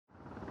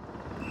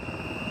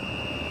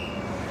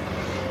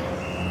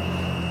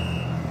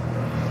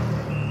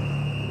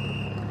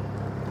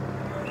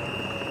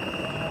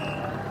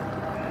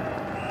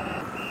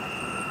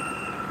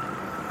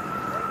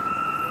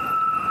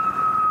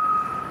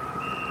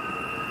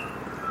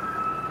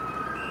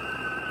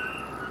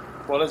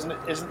Well, isn't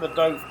the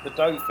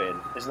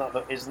Dauphin?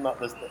 Isn't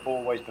that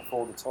always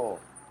before the Tour?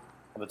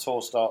 And the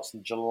Tour starts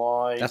in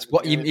July. That's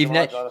what you've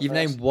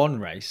named one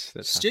race.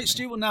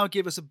 Stu will now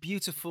give us a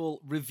beautiful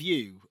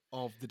review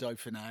of the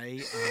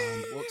Dauphiné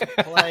and what took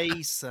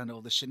place and all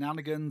the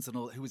shenanigans and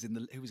all who was in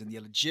the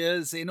yellow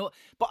jersey and all.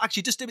 But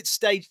actually, just do it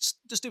stage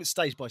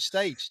by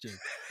stage, Stu.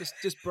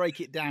 Just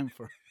break it down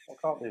for. I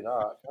can't do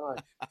that, can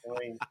I? I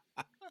mean,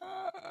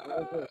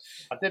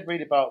 I did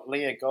read about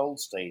Leah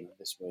Goldstein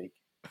this week.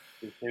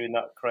 She's doing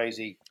that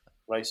crazy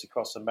race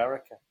across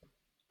America.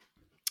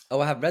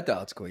 Oh, I haven't read that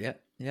article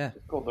yet. Yeah,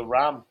 it's called the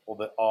RAM or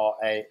the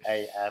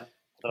RAAM.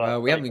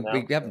 We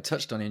haven't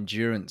touched on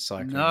endurance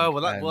cycling. No,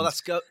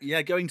 that's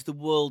going to the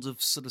world of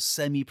sort of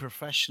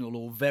semi-professional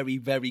or very,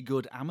 very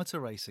good amateur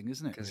racing,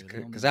 isn't it?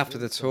 Because after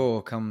the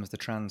Tour comes the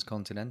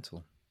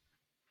Transcontinental.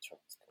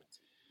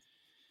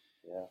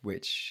 Yeah.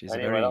 Which is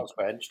that's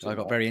quite interesting. I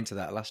got very into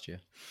that last year.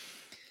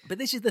 But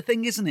this is the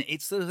thing, isn't it?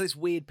 It's sort of this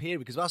weird period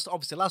because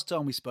last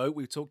time we spoke,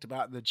 we talked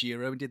about the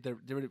Giro and did the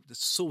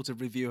sort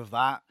of review of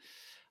that,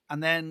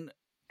 and then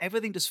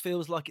everything just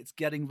feels like it's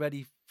getting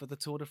ready for the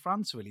Tour de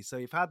France, really. So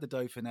you've had the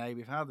Dauphiné,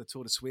 we've had the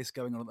Tour de Suisse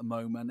going on at the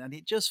moment, and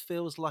it just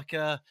feels like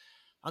as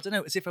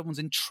if everyone's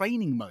in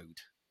training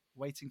mode,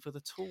 waiting for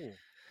the Tour.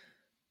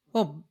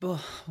 Well,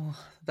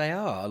 they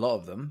are, a lot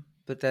of them,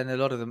 but then a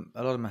lot of them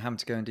are having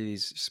to go and do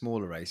these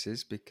smaller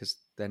races because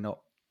they're not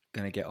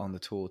going to get on the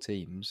Tour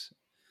teams.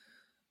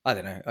 I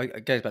don't know.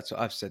 It goes back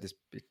to I've said this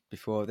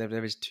before.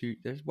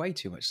 There's way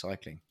too much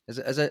cycling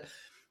because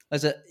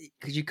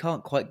you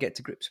can't quite get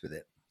to grips with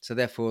it. So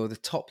therefore, the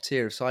top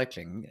tier of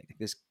cycling,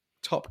 there's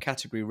top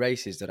category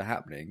races that are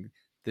happening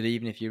that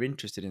even if you're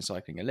interested in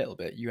cycling a little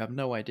bit, you have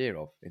no idea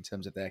of in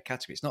terms of their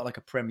category. It's not like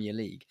a Premier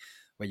League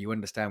where you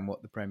understand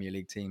what the Premier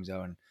League teams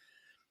are and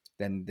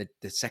then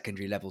the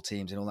secondary level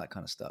teams and all that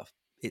kind of stuff.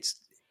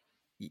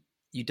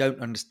 You don't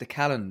understand the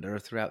calendar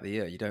throughout the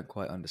year. You don't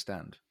quite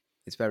understand.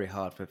 It's very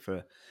hard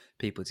for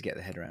people to get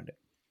their head around it.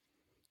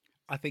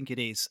 I think it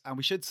is. And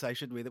we should say,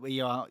 shouldn't we,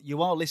 that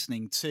you are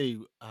listening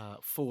to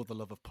For the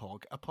Love of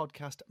Pog, a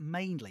podcast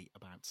mainly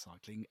about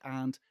cycling.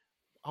 And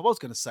I was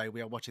going to say we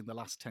are watching the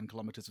last 10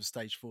 kilometres of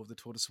stage 4 of the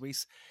Tour de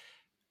Suisse,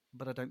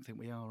 but I don't think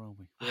we are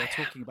we? We are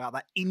talking about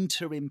that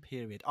interim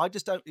period. You're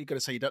going to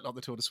say you don't like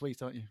the Tour de Suisse,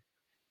 aren't you?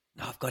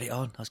 No, I've got it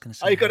on. I was going to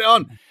say. Oh, you got it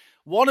on.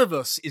 One of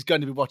us is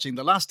going to be watching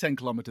the last 10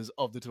 kilometres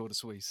of the Tour de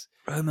Suisse.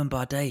 Roman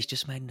Bardet's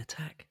just made an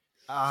attack.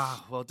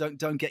 Ah, well, don't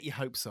get your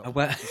hopes up.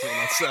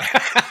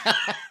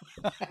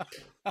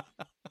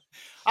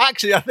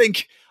 Actually, I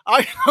think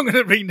I'm going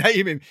to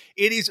rename him.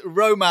 It is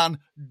Roman,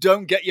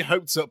 don't get your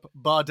hopes up,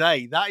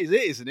 Bardet. That is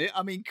it, isn't it?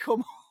 I mean,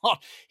 come on.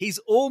 He's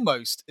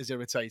almost as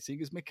irritating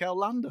as Mikel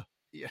Landa.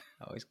 Yeah.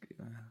 Oh,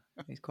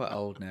 he's quite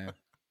old now.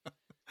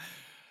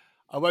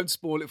 I won't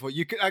spoil it for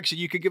you.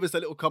 You could give us a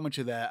little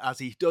commentary there as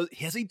he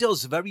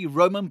does very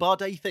Roman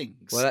Bardet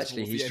things. Well,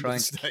 actually, he's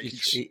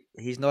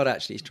not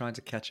actually. He's trying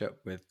to catch up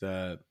with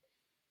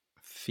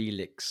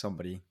Felix,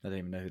 somebody I don't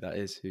even know who that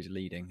is, who's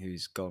leading,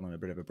 who's gone on a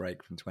bit of a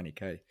break from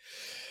 20k,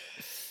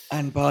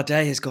 and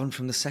Bardet has gone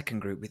from the second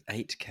group with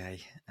 8k.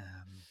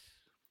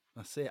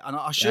 That's it. And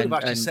I should have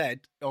actually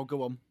said, "Oh,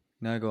 go on."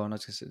 No, go on. I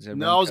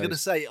was going to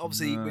say.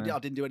 Obviously, I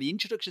didn't do any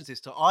introductions this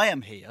time. I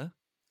am here.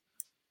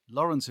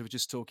 Lawrence, who was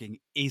just talking,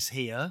 is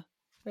here.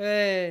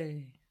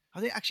 Hey. I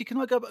think, actually, can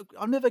I go back?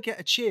 I'll never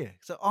get a cheer.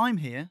 So I'm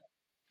here.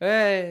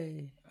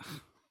 Hey.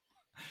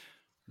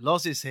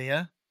 Loz is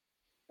here.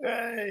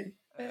 Hey.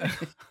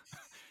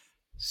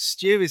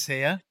 Stu is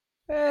here.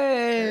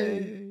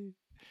 Hey.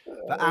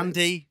 But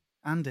Andy,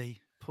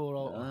 poor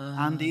old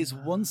Andy is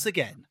once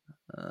again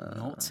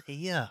not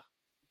here.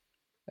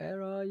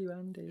 Where are you,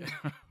 Andy?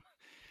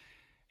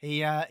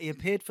 He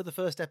appeared for the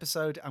first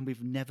episode and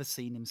we've never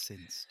seen him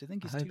since. Do you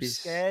think he's too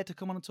scared to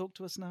come on and talk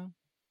to us now?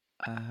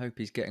 I hope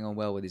he's getting on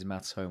well with his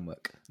maths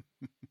homework.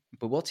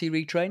 But what's he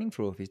retraining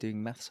for if he's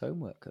doing maths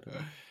homework? I don't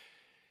know.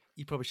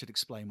 You probably should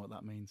explain what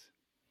that means.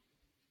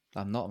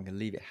 I'm not. I'm going to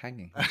leave it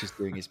hanging. He's just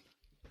doing his...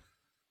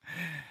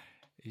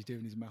 He's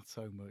doing his maths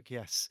homework,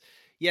 yes.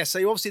 Yeah, so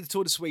obviously the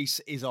Tour de Suisse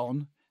is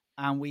on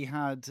and we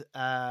had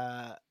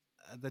the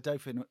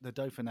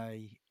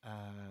Dauphiné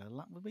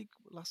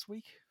last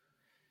week.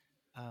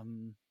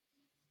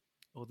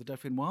 Or the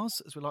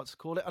Dauphinoise, as we like to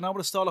call it. And I want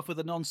to start off with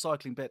a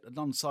non-cycling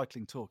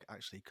talk,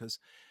 actually, because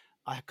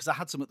I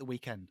had some at the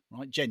weekend,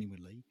 right?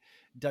 Genuinely,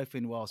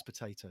 Dauphinoise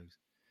potatoes.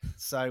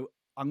 So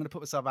I'm going to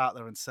put myself out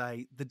there and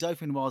say the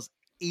Dauphinoise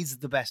is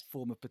the best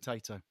form of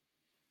potato.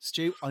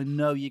 Stu, I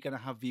know you're going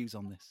to have views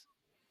on this.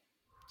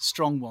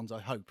 Strong ones, I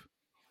hope.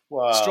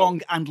 Wow.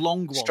 Strong and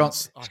long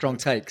ones. Strong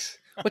takes.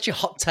 What's your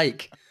hot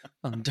take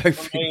on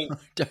Dauphine?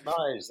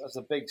 Nice. That's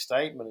a big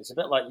statement. It's a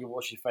bit like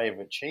what's your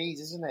favourite cheese,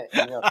 isn't it?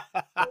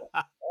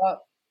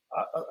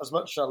 As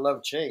much as I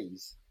love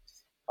cheese,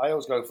 I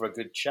always go for a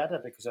good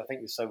cheddar because I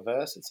think it's so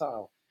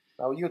versatile.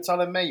 Now, you're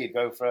telling me you'd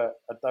go for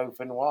a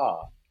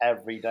Dauphinoise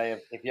every day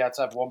if you had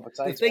to have one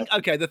potato.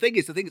 The thing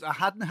is, I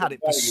hadn't had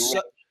it for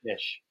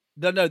dish.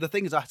 No. The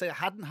thing is, I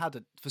hadn't had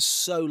it for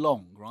so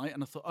long, right?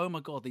 And I thought, oh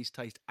my god, these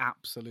taste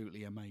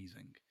absolutely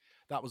amazing.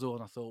 That was all.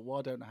 And I thought,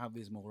 why don't I have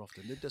these more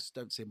often? They just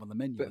don't see them on the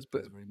menu, I But-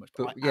 suppose, but- very much.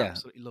 but But I yeah.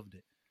 absolutely loved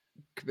it.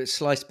 But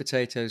sliced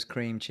potatoes,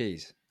 cream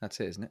cheese. That's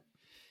it, isn't it?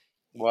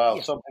 Well,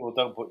 Yeah. some people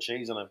don't put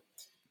cheese on them.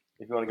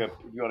 If you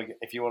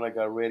want to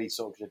go really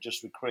sort of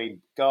just with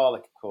cream,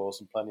 garlic, of course,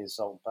 and plenty of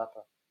salt and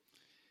pepper,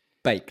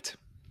 Baked.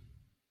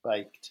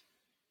 baked.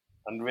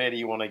 And really,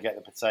 you want to get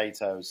the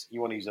potatoes.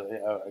 You want to use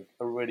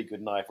a really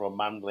good knife or a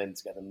mandolin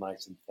to get them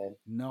nice and thin.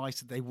 Nice.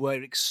 They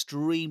were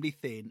extremely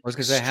thin. I was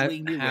going to say,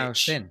 extremely how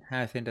rich. thin?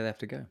 How thin do they have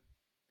to go?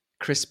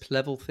 Crisp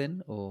level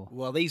thin, or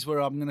Well, these were.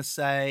 I'm going to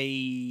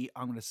say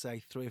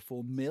 3 or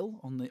 4 mil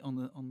on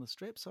the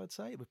strips. I'd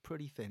say it was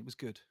pretty thin. It was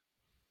good.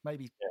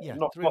 Maybe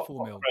not 3 or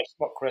 4 mil.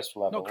 Not crisp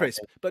level. Not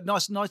crisp, but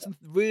nice and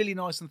really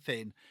nice and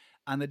thin,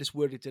 and they just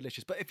were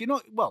delicious. But if you're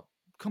not, well,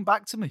 come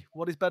back to me.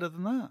 What is better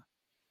than that? Are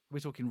we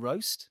talking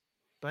roast,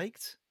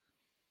 baked,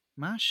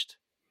 mashed,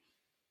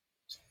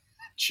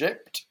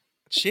 Chipped,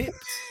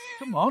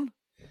 Come on.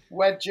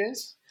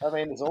 wedges. I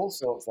mean, there's all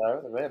sorts there,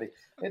 isn't there, really.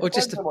 It Or depends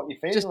just on what you're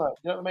feeling like.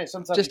 You know what I mean?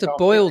 Sometimes just you a can't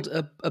boiled feel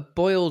it. a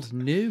boiled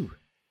new,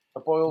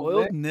 A boiled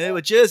Boiled new, new,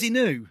 a Jersey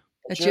new.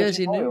 a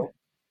Jersey new, boil.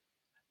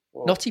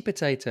 Oh, knotty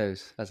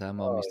potatoes, as our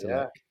mum used to yeah.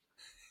 like.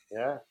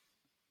 Yeah.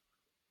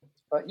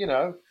 But,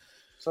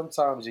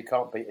 sometimes you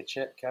can't beat a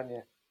chip, can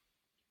you?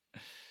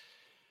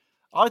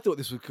 I thought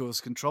this would cause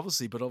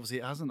controversy, but obviously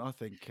it hasn't. I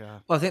think.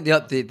 Well, I think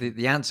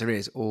the answer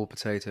is all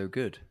potato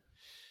good.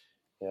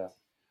 Yeah.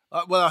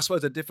 Well, I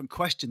suppose a different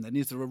question then: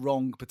 is there a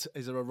wrong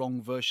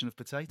version of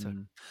potato?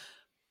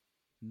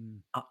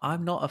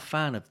 I'm not a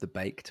fan of the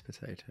baked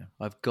potato.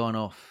 I've gone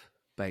off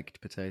baked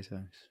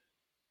potatoes.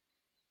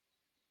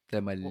 They're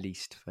my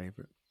least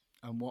favourite.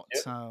 And what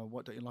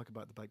don't you like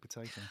about the baked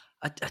potato?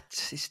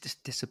 It's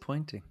just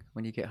disappointing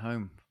when you get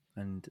home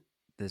and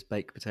there's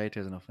baked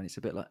potatoes enough, and it's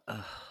a bit like,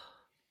 ugh.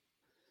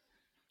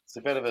 It's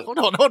a bit of a... Hold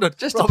on.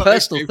 Just Robert, a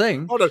personal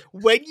thing. Hold on.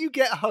 When you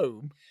get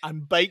home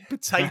and baked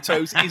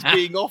potatoes is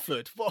being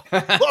offered,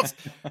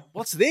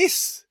 what's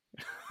this?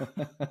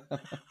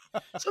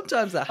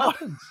 Sometimes that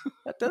happens.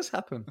 That does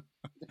happen.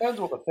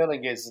 Depends what the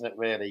filling is, isn't it,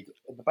 really?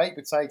 The baked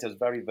potato is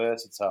very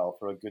versatile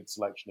for a good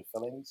selection of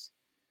fillings.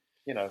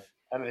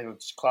 Anything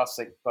with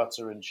classic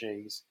butter and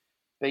cheese,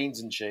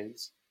 beans and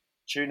cheese,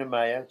 tuna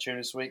mayo,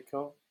 tuna sweet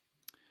corn.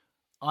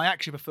 I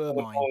actually prefer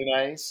mine.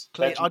 Bolognese,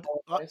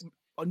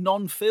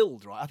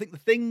 non-filled, right? I think the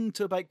thing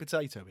to a baked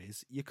potato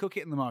is you cook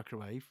it in the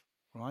microwave,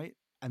 right?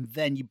 And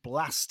then you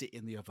blast it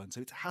in the oven.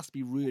 So it has to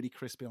be really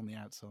crispy on the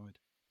outside.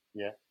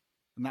 Yeah.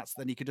 And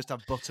then you could just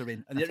have butter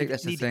in. And I you think don't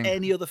that's the need thing.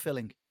 any other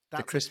filling.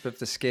 The crisp of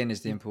the skin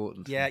is the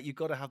important Yeah, thing. you've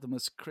got to have them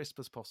as crisp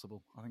as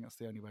possible. I think that's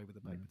the only way with a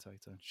baked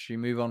potato. Should we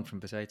move on from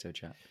potato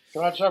chat?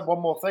 Can I just add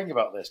one more thing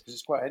about this? Because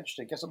it's quite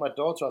interesting. Guess what my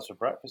daughter has for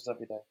breakfast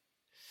every day?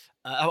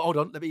 Hold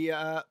on. Let me...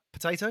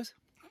 potatoes?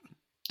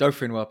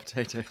 Dauphinoise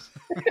potatoes.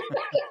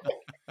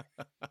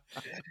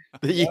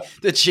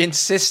 that she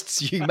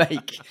insists you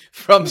make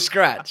from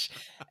scratch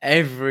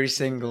every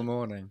single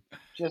morning.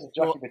 She has a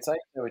jockey potato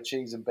with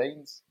cheese and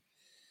beans.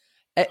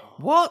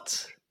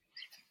 What?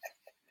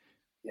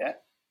 Yeah.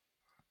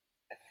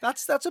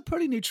 That's a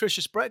pretty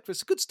nutritious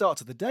breakfast. A good start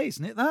to the day,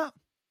 isn't it, that?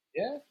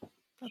 Yeah.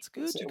 That's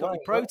good. You've got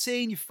your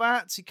protein, your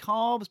fats, your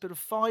carbs, a bit of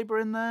fibre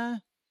in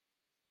there.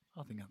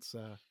 I think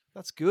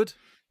that's good.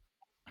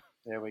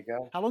 There we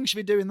go. How long has she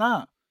been doing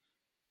that?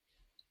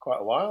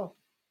 Quite a while.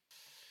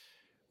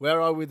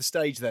 Where are we with the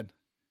stage then?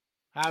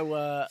 How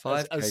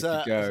 5K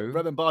to go. Has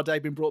Roman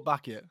Bardet been brought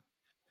back yet?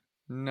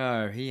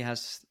 No, he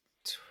has.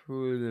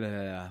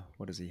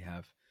 What does he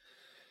have?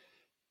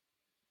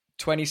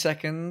 20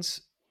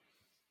 seconds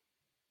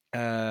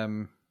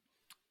on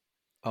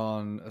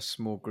a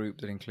small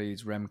group that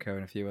includes Remco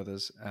and a few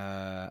others,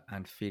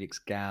 and Felix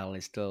Gall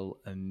is still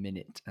 1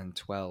 minute and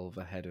 12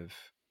 ahead of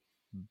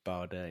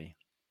Bardet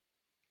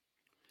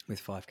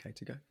with 5K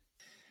to go.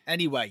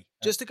 Anyway,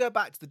 just to go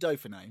back to the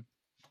Dauphiné,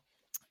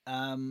 what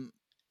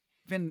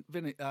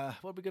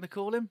are we going to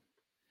call him?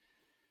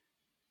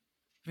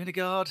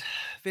 Vinegar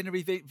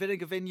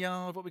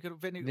Vineyard. What we got?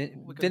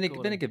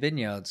 Vinegar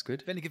Vineyard's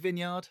good. Vinegar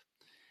Vineyard.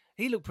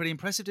 He looked pretty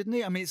impressive, didn't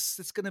he? I mean,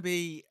 it's going to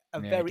be a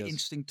very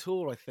interesting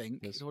tour, I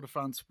think. Tour de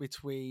France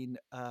between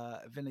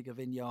Vinegar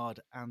Vineyard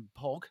and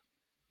Pog.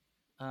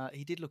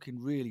 He did look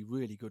in really,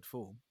 really good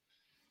form.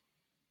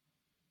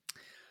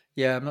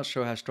 Yeah, I'm not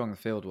sure how strong the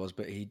field was,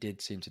 but he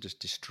did seem to just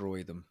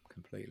destroy them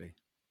completely.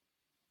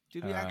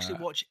 Did we actually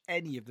watch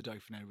any of the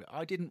Dauphiné?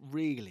 I didn't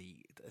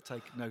really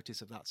take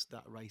notice of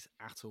that race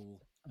at all.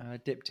 I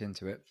dipped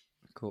into it,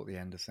 caught the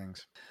end of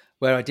things.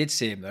 Where I did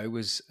see him, though,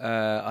 was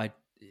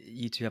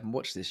you two haven't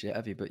watched this yet,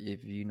 have you? But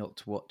have you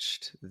not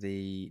watched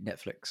the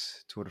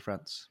Netflix Tour de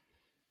France?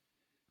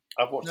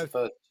 I've watched the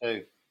first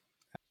two.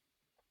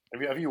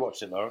 Have you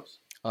watched it, Lawrence?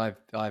 I've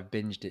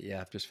binged it.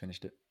 Yeah, I've just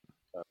finished it.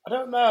 I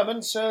don't know. I'm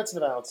uncertain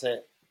about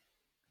it.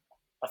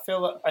 I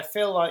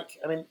feel like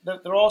I mean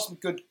there are some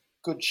good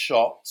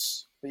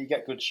shots, but you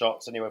get good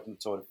shots anyway from the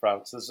Tour de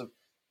France. There's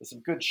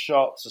some good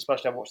shots,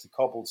 especially I've watched the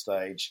cobble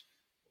stage.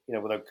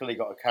 Where they've clearly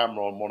got a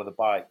camera on one of the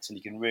bikes, and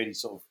you can really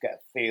sort of get a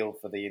feel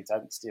for the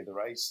intensity of the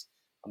race.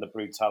 and the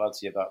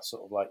brutality of that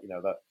sort of like,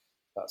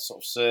 that sort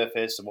of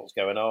surface and what's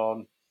going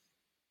on.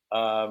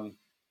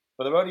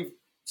 But they're only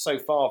so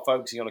far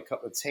focusing on a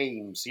couple of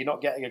teams, so you're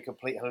not getting a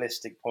complete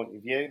holistic point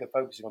of view. They're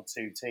focusing on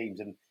 2 teams,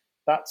 and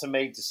that to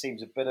me just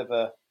seems a bit of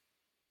a,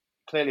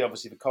 clearly,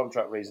 obviously for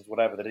contract reasons,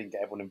 whatever, they didn't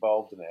get everyone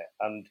involved in it,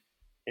 and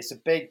it's a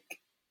big, I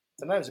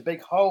don't know, it's a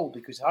big hole,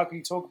 because how can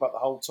you talk about the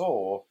whole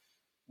tour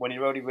when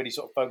you're only really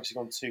sort of focusing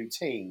on 2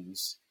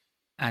 teams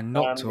and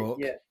not talk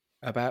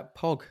about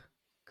Pog,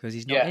 because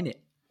he's not in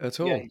it at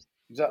all. Yeah,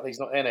 exactly, he's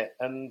not in it,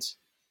 and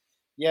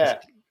yeah.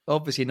 He's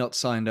obviously not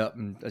signed up,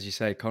 and as you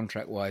say,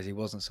 contract-wise, he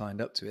wasn't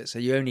signed up to it. So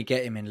you only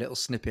get him in little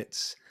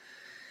snippets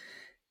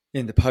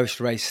in the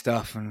post-race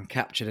stuff and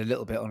captured a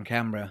little bit on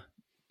camera,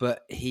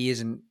 but he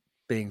isn't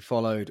being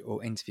followed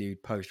or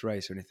interviewed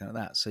post-race or anything like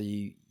that. So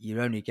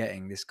you're only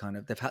getting this kind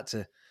of, they've had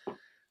to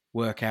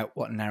work out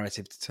what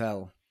narrative to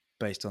tell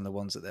based on the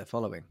ones that they're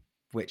following,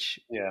 and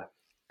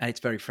it's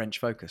very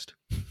French-focused.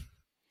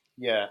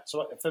 Yeah,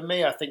 so for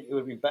me, I think it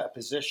would be better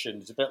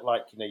positioned. It's a bit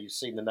like, you've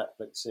seen the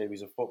Netflix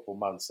series of football,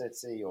 Man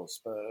City or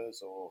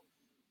Spurs or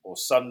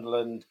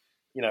Sunderland.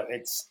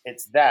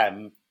 It's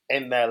them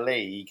in their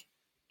league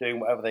doing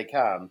whatever they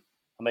can,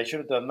 and they should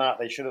have done that.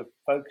 They should have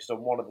focused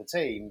on one of the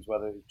teams,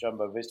 whether it's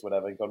Jumbo Visma,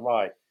 whatever, and gone,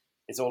 right,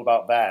 it's all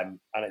about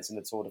them, and it's in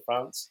the Tour de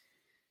France.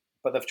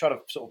 But they've tried to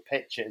sort of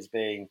pitch it as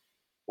being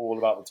all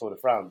about the Tour de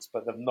France,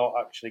 but they've not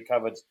actually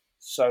covered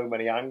so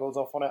many angles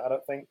off on it, I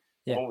don't think.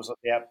 Yeah. Almost like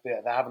they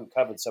haven't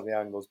covered so many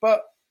angles,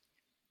 but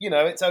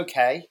it's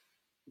okay.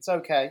 It's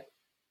okay.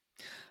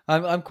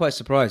 I'm quite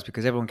surprised,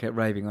 because everyone kept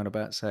raving on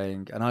about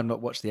saying, and I've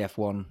not watched the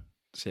F1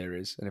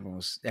 series, and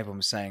everyone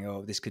was saying,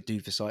 oh, this could do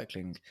for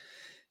cycling in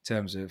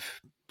terms of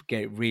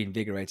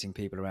reinvigorating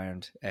people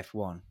around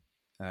F1.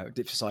 It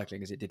did for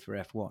cycling as it did for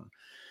F1.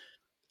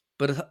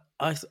 But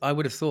I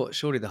would have thought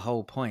surely the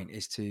whole point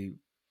is to,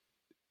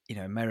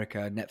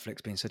 America,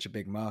 Netflix being such a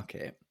big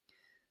market,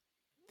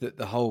 that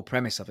the whole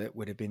premise of it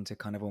would have been to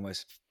kind of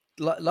almost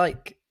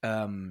like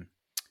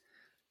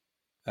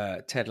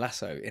Ted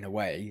Lasso in a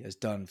way has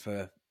done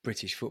for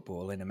British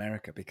football in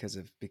America, because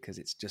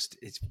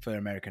it's for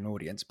American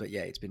audience, but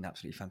yeah, it's been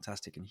absolutely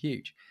fantastic and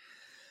huge.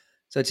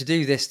 So to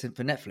do this for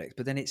Netflix,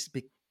 but then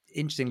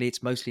interestingly,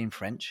 it's mostly in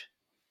French.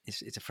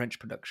 It's a French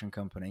production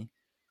company,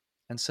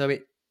 and so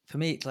for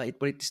me, it's like,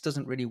 but it just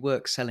doesn't really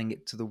work selling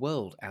it to the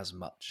world as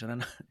much.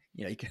 And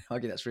you can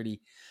argue that's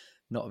really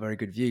not a very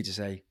good view to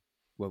say,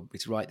 well,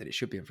 it's right that it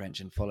should be in French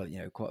and follow,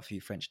 quite a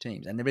few French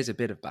teams. And there is a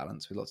bit of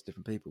balance with lots of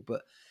different people.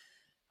 But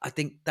I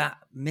think that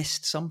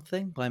missed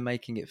something by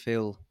making it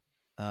feel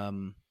a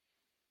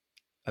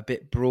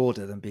bit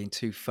broader than being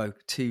too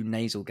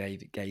nasal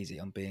gazy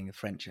on being a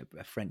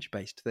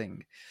French-based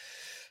thing.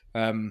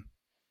 And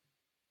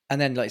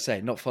then, like I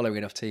say, not following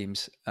enough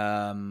teams.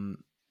 I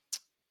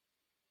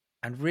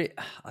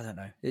don't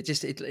know.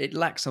 It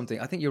lacks something.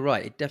 I think you're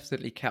right. It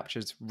definitely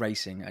captures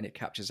racing, and it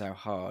captures how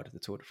hard the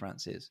Tour de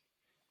France is.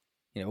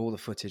 All the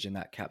footage and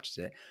that captures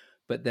it.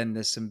 But then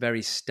there's some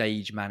very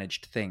stage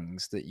managed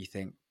things that you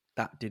think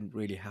that didn't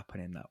really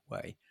happen in that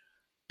way.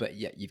 But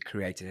yet you've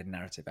created a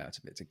narrative out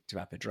of it to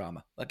have a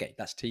drama. Okay,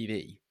 that's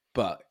TV.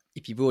 But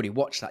if you've already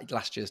watched that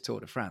last year's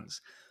Tour de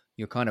France,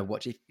 you'll kind of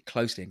watch it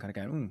closely and kind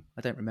of go,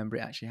 I don't remember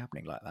it actually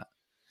happening like that.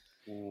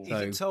 Is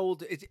it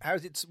told?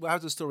 How's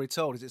the story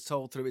told? Is it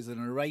told through a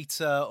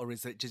narrator, or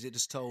is it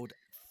just told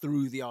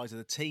through the eyes of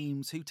the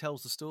teams? Who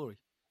tells the story?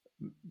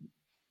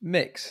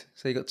 Mix.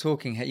 So you got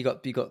talking head. You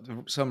got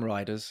some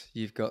riders.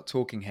 You've got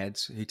talking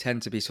heads who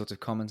tend to be sort of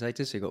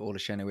commentators. So you've got Ola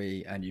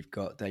Chenouille, and you've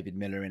got David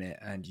Miller in it,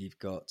 and you've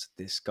got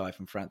this guy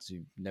from France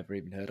who've never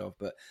even heard of.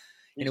 But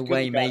in a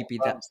way, maybe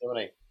France,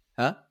 that.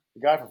 Huh?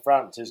 The guy from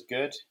France is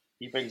good.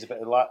 He brings a bit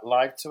of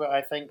life to it.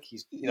 I think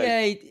he's.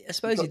 I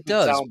suppose he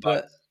does.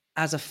 But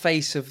as a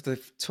face of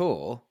the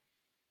tour,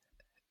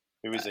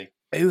 who is he?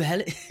 Who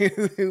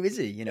is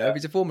he?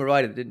 He's a former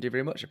rider that didn't do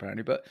very much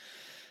apparently, but.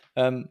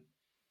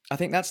 I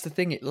think that's the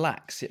thing it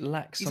lacks.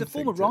 He's a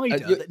former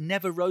rider that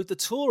never rode the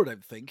Tour, I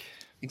don't think.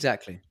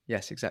 Exactly.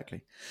 Yes,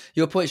 exactly.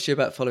 Your point, Stu,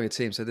 about following a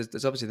team. So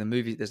there's obviously the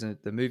movie. There's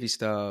the Movie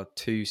Star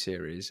 2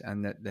 series,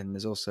 and then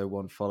there's also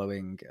one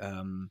following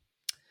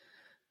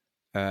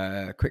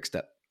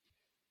Quickstep,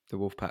 the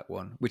Wolfpack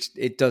one, which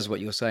it does what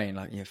you're saying,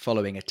 like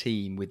following a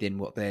team within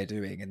what they're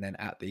doing, and then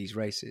at these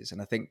races.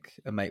 And I think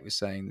a mate was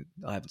saying,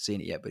 I haven't seen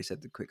it yet, but he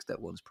said the Quickstep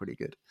one's pretty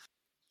good.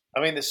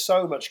 I mean, there's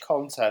so much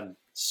content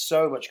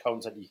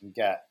you can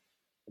get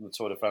from the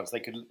Tour de France. They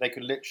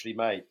could literally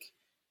make,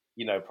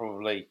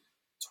 probably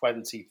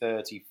 20,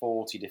 30,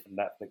 40 different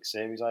Netflix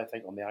series, I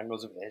think, on the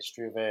angles of it, the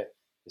history of it,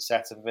 the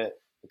setup of it,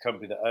 the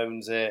company that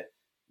owns it,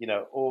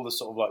 all the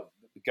sort of like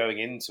going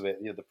into it,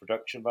 the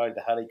production value,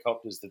 the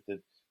helicopters,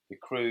 the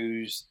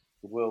crews,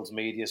 the world's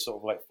media sort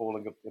of like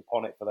falling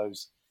upon it for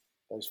those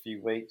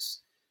few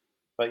weeks.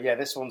 But yeah,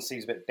 this one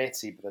seems a bit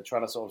bitty, but they're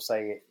trying to sort of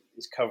say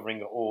it's covering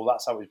it all.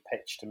 That's how it was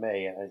pitched to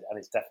me, and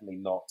it's definitely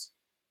not.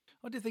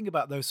 What do you think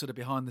about those sort of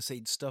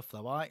behind-the-scenes stuff,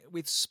 though?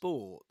 With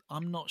sport,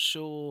 I'm not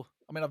sure.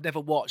 I mean, I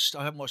haven't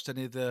watched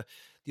any of the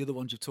the other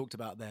ones you've talked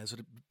about there, sort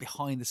of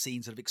behind the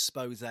scenes sort of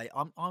expose.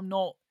 I'm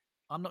not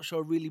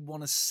sure I really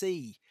want to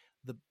see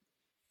the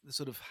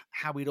sort of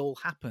how it all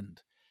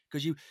happened,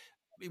 because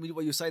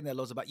what you're saying there,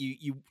 Loz, about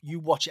you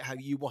watch it how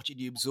you watch it,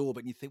 and you absorb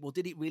it, and you think, well,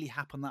 did it really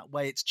happen that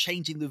way? It's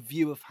changing the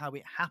view of how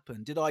it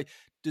happened.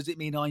 Does it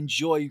mean I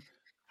enjoy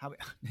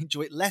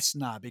it less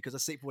now because I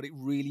see it for what it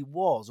really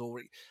was,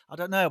 or I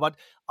don't know, but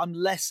I'm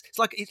less.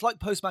 It's like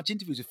post match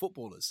interviews with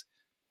footballers.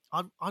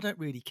 I don't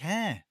really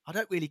care. I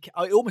don't really care.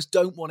 I almost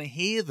don't want to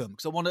hear them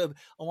because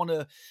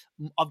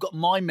I've got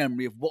my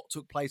memory of what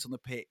took place on the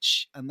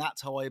pitch, and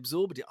that's how I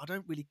absorbed it. I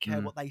don't really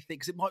care what they think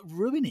because it might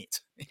ruin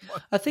it.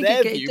 I think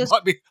their it view does,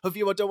 might be a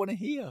view I don't want to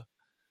hear.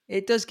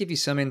 It does give you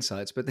some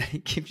insights, but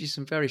it gives you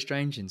some very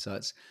strange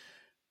insights.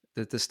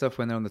 The stuff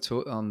when they're on the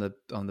tour, on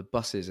the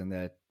buses and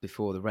they're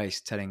before the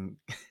race saying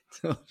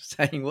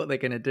what they're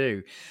going to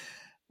do,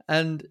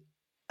 and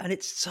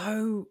it's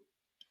so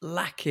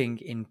lacking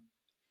in.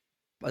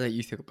 I don't know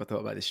you think I thought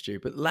about this, Stu,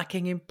 but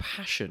lacking in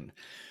passion.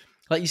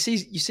 Like you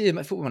see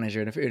a football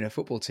manager in a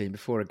football team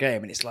before a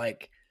game, and it's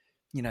like,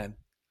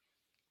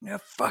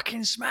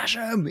 fucking smash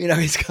them.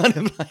 It's kind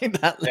of like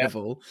that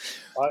level.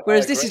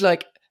 Whereas this is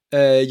like,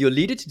 your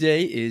leader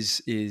today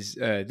is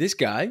this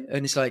guy,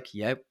 and it's like,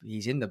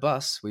 he's in the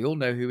bus. We all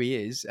know who he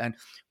is, and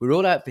we're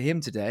all out for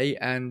him today.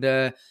 And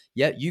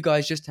you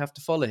guys just have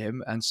to follow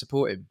him and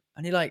support him.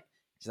 And you're like,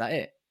 is that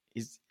it?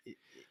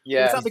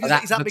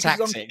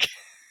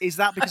 Is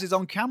that because it's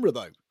on camera though?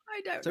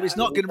 I don't know. So he's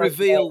not going to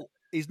reveal.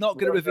 He's not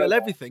going to reveal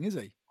everything, is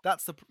he?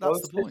 That's the point.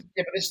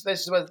 But this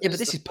is where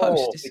this is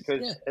post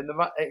because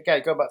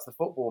again, going back to the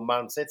football in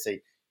Man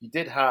City, you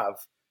did have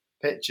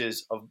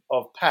pictures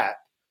of Pep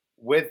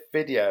with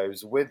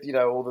videos, with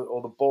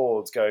all the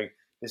boards going,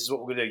 this is what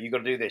we're going to do. You got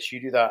to do this,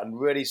 you do that, and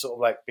really sort of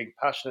like big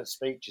passionate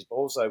speeches, but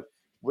also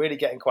really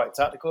getting quite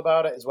tactical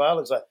about it as well.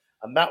 It's like,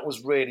 and that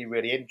was really,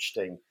 really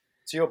interesting.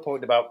 To your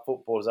point about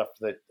footballers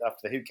after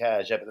the who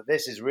cares, but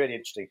this is really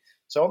interesting.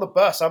 So on the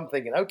bus, I'm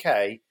thinking,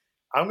 okay,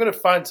 I'm going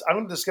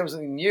to discover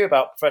something new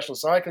about professional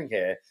cycling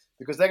here,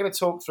 because they're going to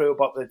talk through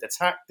about the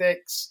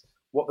tactics,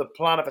 what the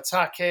plan of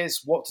attack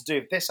is, what to do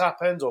if this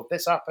happens, or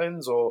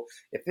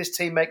if this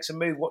team makes a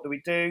move, what do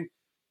we do?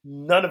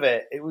 None of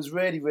it. It was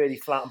really, really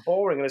flat and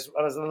boring. And as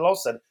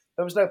Loz said,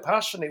 there was no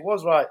passion. It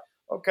was right.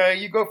 Okay,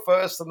 you go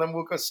first, and then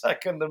we'll go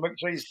second, and make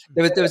sure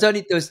there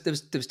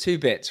was two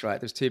bits, right?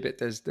 There's two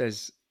bits.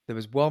 There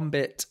was one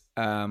bit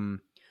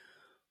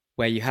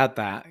where you had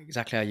that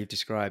exactly how you've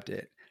described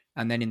it,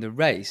 and then in the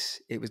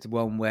race, it was the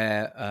one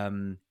where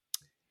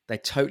they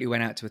totally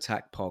went out to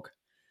attack Pog,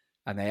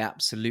 and they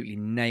absolutely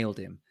nailed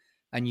him.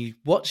 And you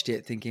watched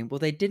it thinking, well,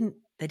 they didn't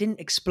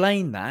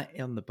explain that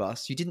on the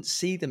bus. You didn't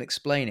see them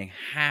explaining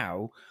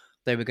how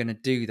they were going to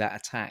do that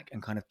attack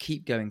and kind of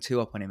keep going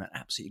two up on him and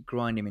absolutely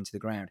grind him into the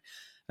ground.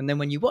 And then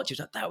when you watch it,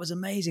 it's like, that was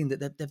amazing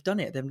that they've done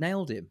it. They've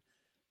nailed him.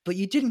 But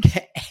you didn't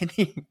get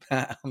any of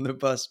that on the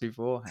bus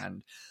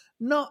beforehand.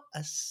 Not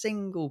a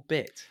single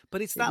bit.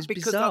 But it's that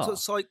because bizarre.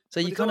 That's what so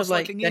you kind of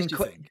like then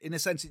in a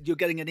sense you're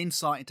getting an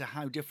insight into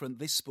how different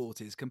this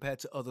sport is compared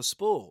to other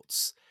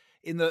sports.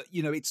 In the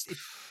it's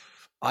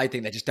I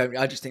think they just don't.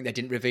 I just think they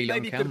didn't reveal it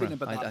on camera. Maybe it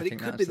could be but it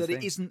could be that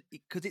it isn't,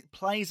 because it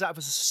plays out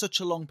for such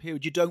a long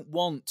period. You don't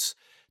want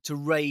to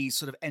raise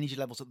sort of energy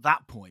levels at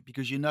that point,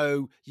 because you're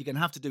going to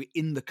have to do it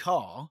in the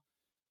car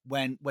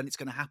when it's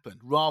going to happen,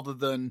 rather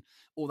than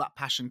all that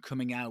passion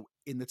coming out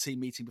in the team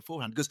meeting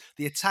beforehand, because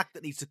the attack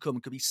that needs to come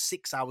could be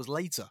 6 hours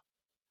later.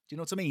 Do you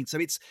know what I mean? So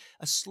it's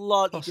a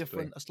slightly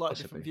different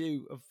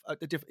view of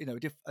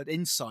an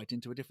insight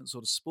into a different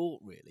sort of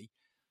sport, really.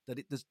 That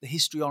the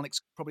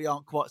histrionics probably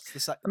aren't quite the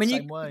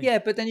same way. Yeah,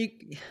 but then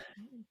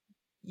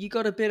you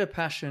got a bit of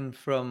passion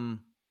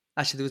from.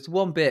 Actually, there was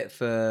one bit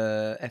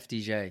for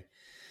FDJ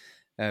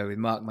with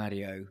Mark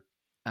Madio,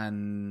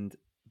 and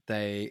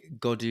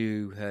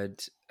Godu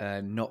had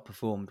not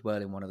performed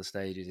well in one of the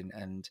stages,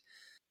 and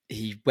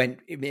he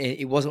went.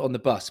 It wasn't on the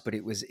bus, but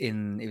it was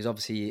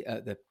obviously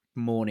at the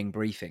morning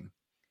briefing,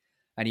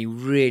 and he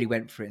really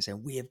went for it and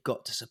said, "We have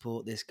got to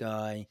support this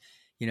guy.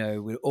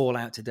 We're all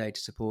out today to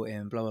support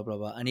him." Blah blah blah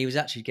blah. And he was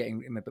actually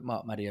getting. But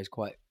Mark Madio's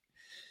quite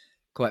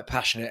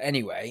passionate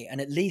anyway,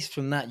 and at least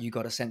from that you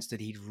got a sense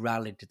that he'd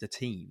rallied the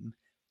team.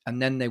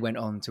 And then they went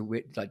on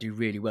to do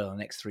really well on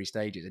the next three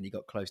stages, and he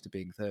got close to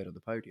being third on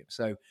the podium.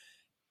 So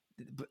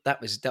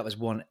that was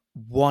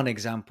one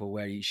example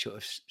where you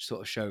sort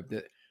of showed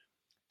that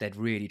they'd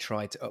really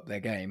tried to up their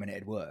game and it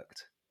had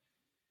worked.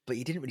 But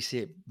you didn't really see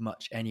it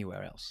much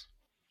anywhere else.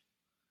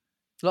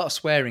 A lot of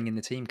swearing in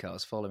the team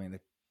cars following the.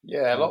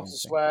 Yeah, lots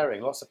of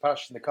swearing, lots of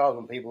passion in the cars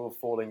when people were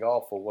falling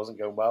off or wasn't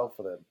going well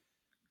for them.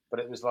 But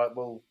it was like,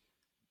 well,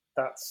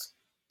 that's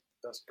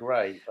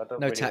great. I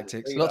don't no really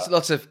tactics.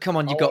 Lots of come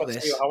on, you got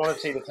this. I want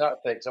to see the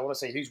tactics. I want to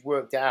see who's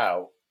worked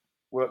out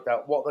what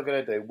they're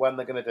going to do, when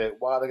they're going to do it,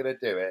 why they're going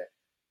to do it.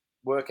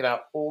 Working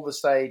out all the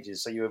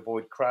stages so you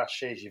avoid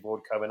crashes, you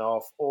avoid coming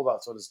off, all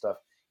that sort of stuff.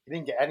 You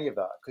didn't get any of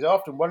that, because I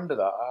often wonder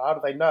that. How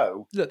do they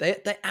know? Look,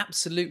 they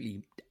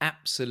absolutely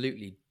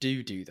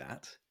do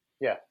that.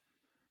 Yeah.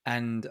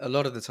 And a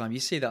lot of the time, you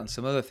see that on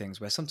some other things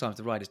where sometimes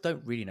the riders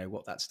don't really know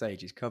what that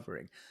stage is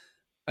covering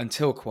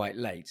until quite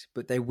late,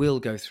 but they will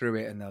go through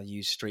it and they'll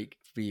use streak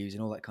views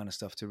and all that kind of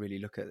stuff to really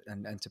look at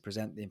and to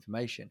present the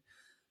information.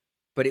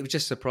 But it was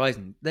just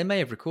surprising. They may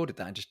have recorded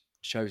that and just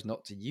chose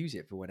not to use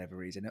it for whatever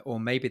reason, or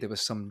maybe there was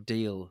some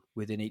deal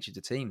within each of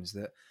the teams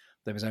that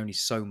there was only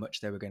so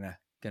much they were going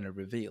to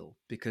reveal,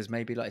 because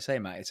maybe, like I say,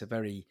 Matt,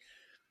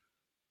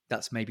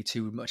 that's maybe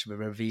too much of a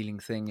revealing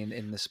thing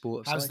in the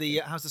sport of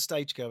cycling. How's the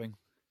stage going?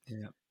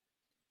 Yeah.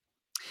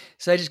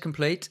 Stage is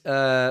complete.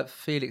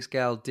 Felix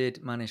Gal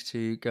did manage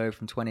to go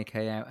from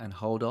 20k out and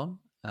hold on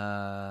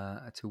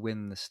to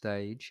win the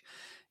stage.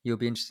 You'll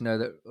be interested to know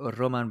that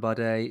Romain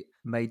Bardet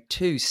made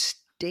 2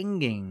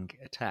 stinging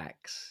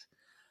attacks,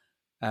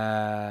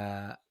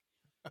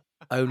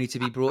 only to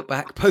be brought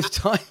back both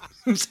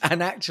times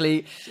and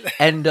actually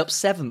end up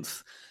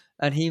 7th.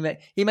 And he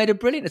made a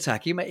brilliant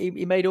attack. He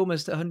made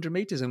almost 100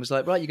 meters and was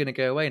like, right, you're going to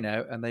go away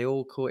now. And they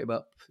all caught him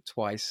up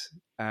twice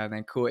and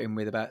then caught him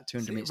with about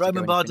 200 meters.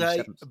 Romain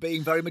Bardet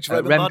being very much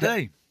Romain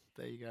Bardet.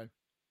 There you go.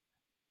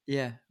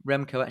 Yeah,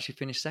 Remco actually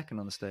finished 2nd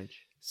on the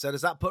stage. So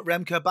does that put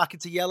Remco back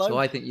into yellow? So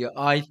I'm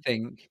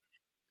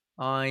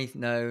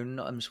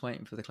just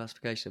waiting for the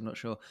classification. I'm not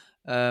sure.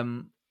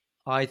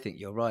 I think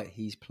you're right.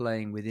 He's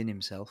playing within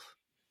himself,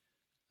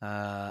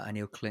 and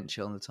he'll clinch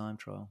it on the time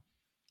trial.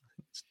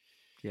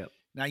 Yep.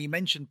 Now, you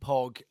mentioned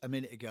Pog a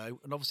minute ago,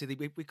 and obviously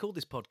we call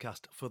this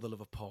podcast For the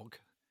Love of Pog.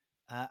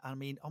 I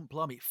mean,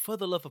 blimey, For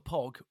the Love of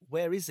Pog,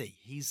 where is he?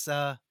 He's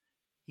only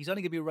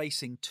going to be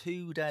racing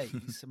 2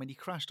 days. I mean, he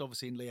crashed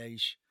obviously in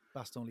Liège,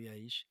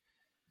 Bastogne-Liège,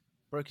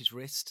 broke his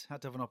wrist,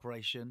 had to have an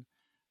operation,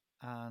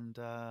 and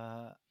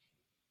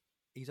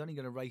he's only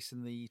going to race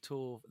in the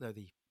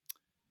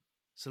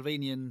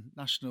Slovenian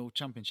National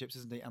Championships,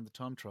 isn't he, and the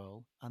time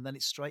trial, and then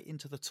it's straight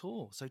into the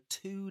Tour. So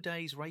 2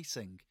 days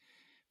racing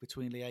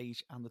between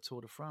Liège and the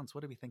Tour de France.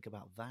 What do we think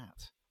about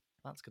that?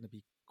 That's going to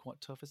be quite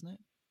tough, isn't it?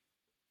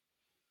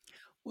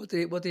 What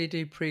did he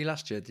do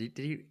last year? Did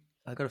he?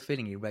 I got a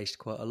feeling he raced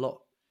quite a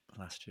lot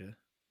last year,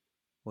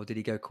 or did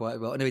he go quite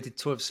well? No, he did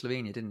Tour of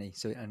Slovenia, didn't he?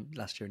 So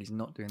last year, and he's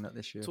not doing that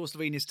this year. Tour of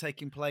Slovenia is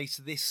taking place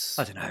this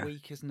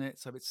week, isn't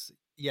it? So it's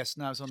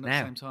now it's on the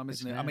same time,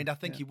 isn't it? I mean, I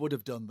think he would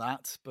have done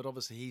that, but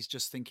obviously he's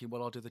just thinking,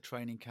 well, I'll do the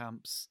training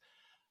camps.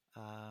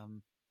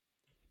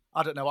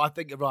 I don't know. I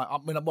think right. I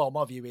mean, well,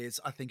 my view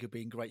is I think he'll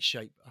be in great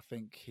shape. I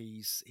think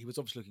he was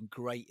obviously looking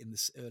great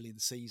early in the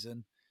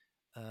season,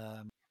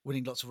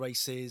 winning lots of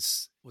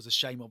races. It was a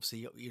shame,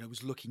 obviously,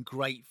 was looking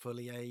great for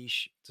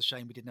Liège. It's a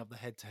shame we didn't have the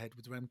head-to-head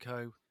with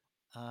Remco.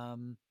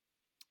 And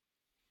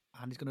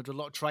he's going to do a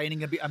lot of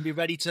training and be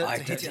ready to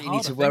hit it hard. You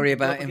need to worry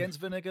about him against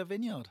Vinegar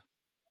Vineyard.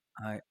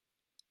 I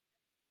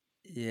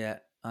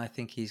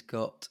think he's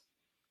got.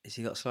 Has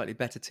he got a slightly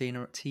better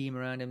team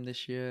around him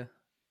this year?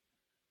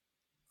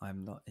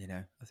 I'm not, I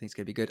think it's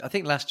going to be good. I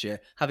think last year,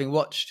 having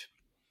watched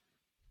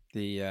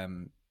the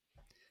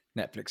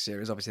Netflix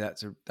series, obviously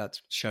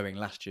that's showing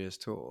last year's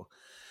tour,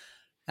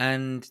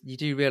 and you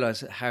do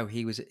realise how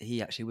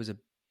he actually was a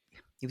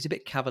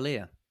bit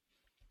cavalier.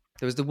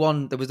 There was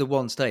the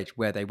one stage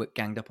where they were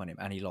ganged up on him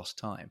and he lost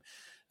time,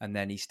 and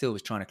then he still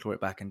was trying to claw it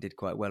back and did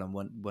quite well and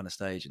won a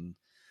stage,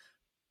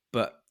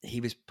 but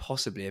he was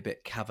possibly a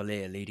bit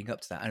cavalier leading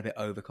up to that and a bit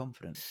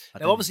overconfident.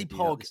 Now, obviously,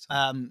 Pog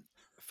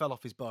fell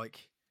off his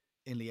bike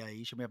in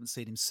Liège, and we haven't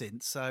seen him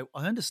since. So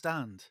I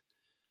understand,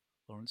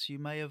 Lawrence, you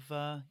may have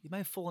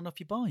fallen off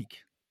your bike.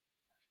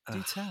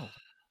 Do tell.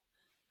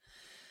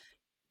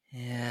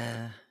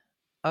 Yeah,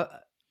 I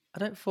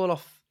don't fall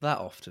off that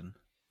often.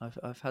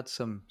 I've had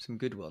some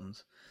good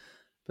ones,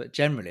 but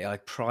generally I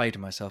pride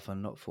myself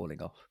on not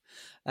falling off.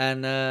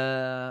 And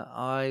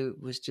I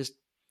was just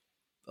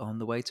on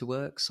the way to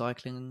work,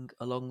 cycling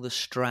along the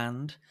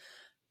Strand,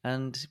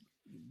 and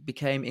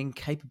became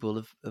incapable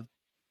of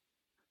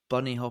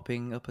bunny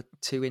hopping up a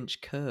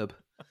 2-inch curb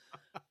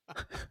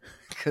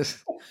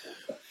because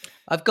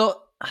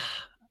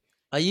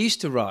I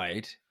used to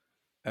ride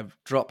a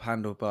drop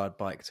handlebar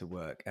bike to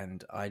work,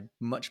 and I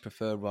much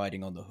prefer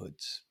riding on the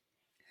hoods,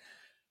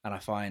 and I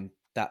find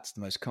that's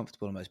the most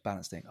comfortable and most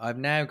balanced thing. I've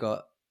now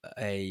got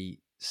a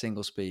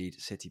single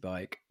speed city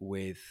bike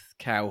with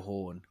cow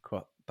horn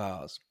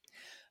bars,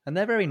 and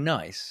they're very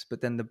nice, but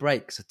then the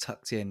brakes are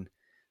tucked in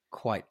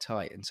quite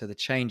tight, and so the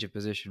change of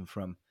position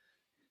from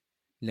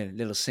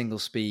little single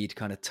speed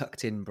kind of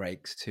tucked in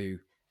brakes to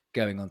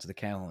going onto the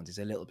cow horns is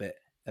a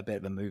bit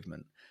of a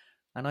movement.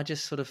 And I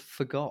just sort of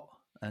forgot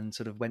and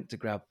sort of went to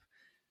grab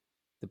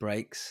the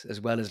brakes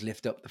as well as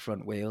lift up the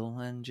front wheel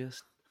and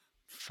just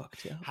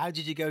fucked it up. How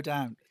did you go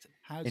down?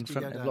 In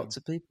front of lots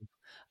of people.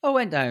 I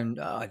went down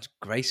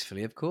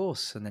gracefully, of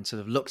course, and then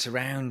sort of looked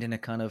around in a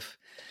kind of,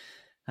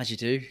 as you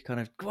do, kind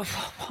of, what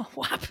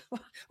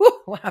happened?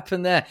 What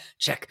happened there?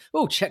 Check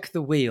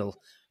the wheel.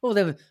 Look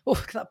at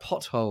that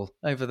pothole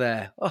over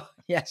there. Oh,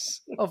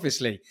 yes,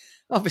 obviously.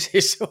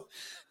 So,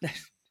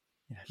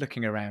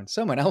 looking around,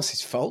 someone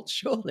else's fault,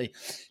 surely.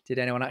 Did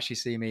anyone actually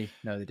see me?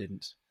 No, they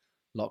didn't.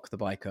 Lock the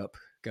bike up,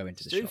 go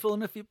into the shop. Have you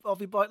fallen off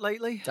your bike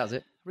lately? Does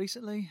it?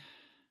 Recently?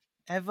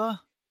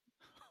 Ever?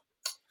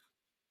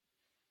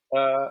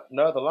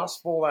 No, the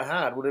last fall I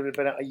had would have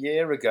been a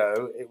year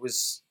ago. It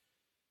was,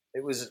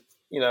 it was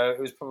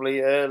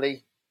probably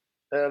early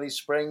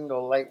spring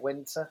or late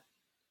winter,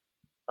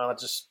 and I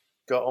just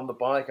got on the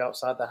bike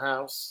outside the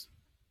house,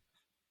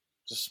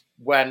 just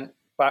went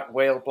back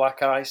wheel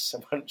black ice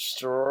and went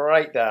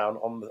straight down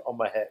on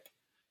my hip.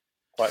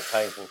 Quite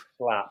painful.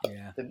 Slap.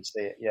 Yeah. Didn't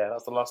see it. Yeah,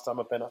 that's the last time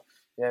I've been.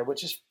 Yeah,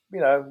 which is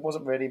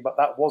wasn't really, but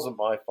that wasn't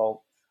my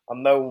fault,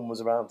 and no one was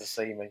around to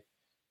see me.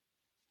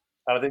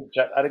 And I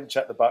didn't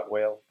check the back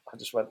wheel. I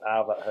just went,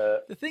 "Ow, that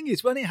hurt." The thing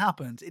is, when it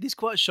happens, it is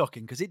quite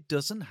shocking because it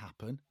doesn't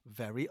happen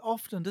very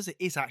often, does it?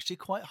 It's actually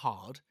quite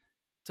hard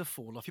to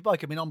fall off your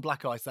bike. I mean, on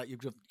black ice, that you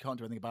can't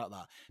do anything about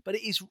that. But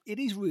it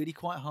is really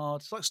quite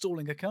hard. It's like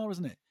stalling a car,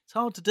 isn't it? It's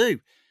hard to do.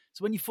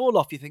 So when you fall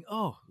off, you think,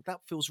 oh,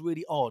 that feels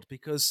really odd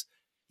because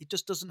it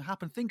just doesn't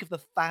happen. Think of the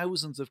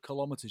thousands of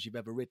kilometers you've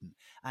ever ridden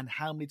and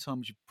how many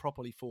times you've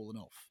properly fallen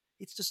off.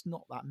 It's just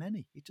not that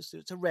many.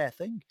 It's a rare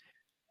thing.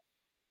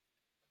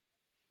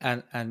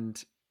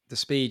 And the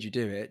speed you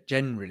do it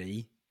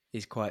generally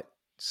is quite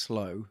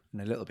slow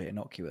and a little bit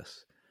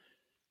innocuous.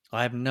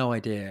 I have no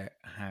idea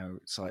how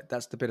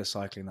that's the bit of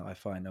cycling that I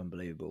find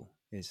unbelievable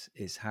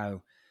is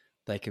how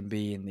they can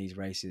be in these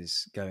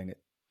races going at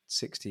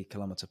 60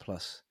 kilometer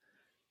plus,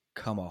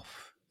 come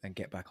off and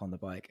get back on the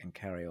bike and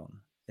carry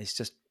on.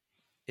 It's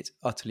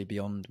utterly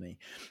beyond me.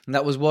 And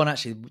that was one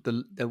actually.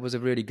 There was a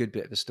really good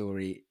bit of a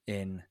story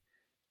in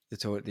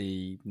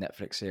the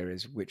Netflix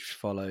series which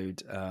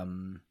followed.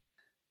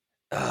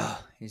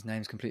 His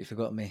name's completely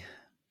forgotten me.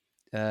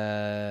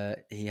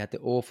 He had the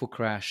awful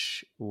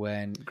crash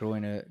when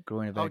Groiner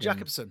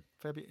Jakobsen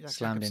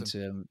slammed into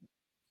him.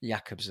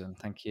 Jakobsen,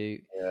 thank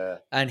you. Yeah.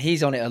 And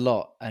he's on it a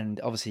lot.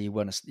 And obviously he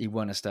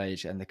won a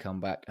stage and the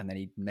comeback, and then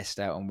he missed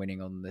out on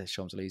winning on the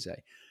Champs Elysees.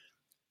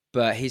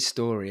 But his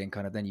story, and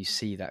kind of then you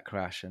see that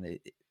crash, and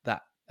it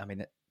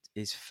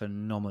is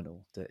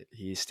phenomenal that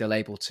he is still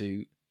able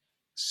to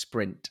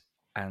sprint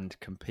and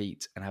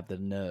compete and have the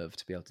nerve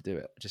to be able to do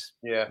it.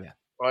 Yeah.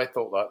 I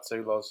thought that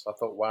too, Loz. I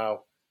thought,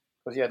 wow.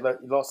 Because he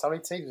lost how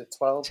many teeth? Was it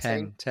 12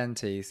 teeth? 10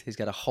 teeth. He's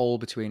got a hole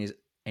between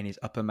his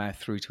upper mouth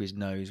through to his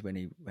nose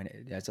when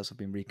it's also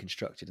been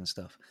reconstructed and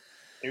stuff.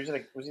 Was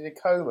he in a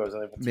coma? Was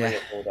it for 3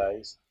 or 4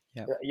 days?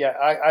 Yeah. Yeah,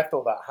 I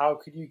thought that. How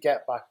could you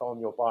get back on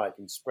your bike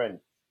and sprint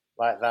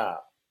like that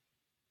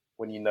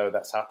when you know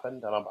that's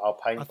happened? And how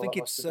painful. I think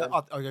it's.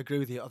 I agree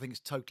with you. I think it's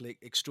totally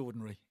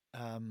extraordinary.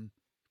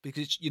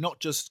 Because you're not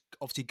just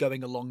obviously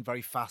going along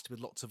very fast with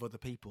lots of other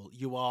people.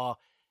 You are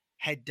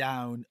head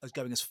down,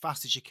 going as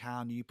fast as you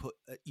can. You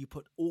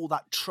put all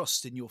that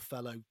trust in your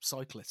fellow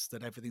cyclists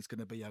that everything's going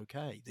to be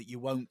okay, that you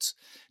won't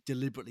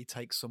deliberately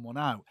take someone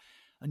out.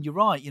 And you're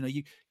right,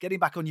 you getting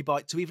back on your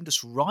bike to even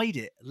just ride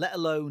it, let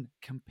alone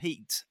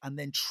compete and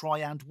then try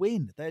and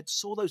win.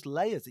 There's all those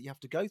layers that you have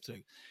to go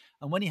through.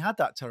 And when he had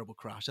that terrible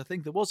crash, I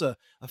think there was a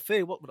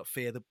fear. What not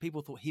fear? That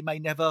people thought he may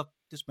never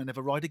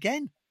ride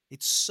again.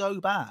 It's so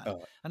bad.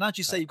 Oh, and as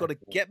you say, you've got to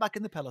get back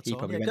in the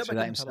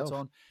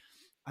peloton.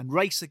 And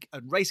race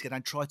again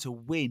and try to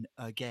win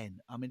again.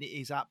 I mean, it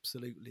is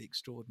absolutely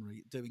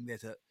extraordinary doing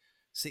this at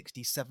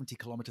 60, 70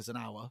 kilometers an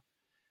hour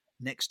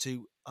next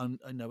to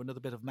another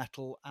bit of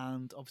metal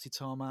and obviously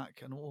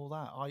tarmac and all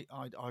that.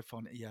 I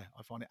find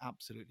it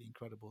absolutely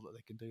incredible that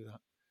they can do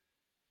that.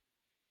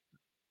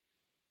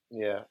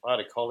 Yeah, I had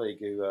a colleague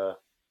who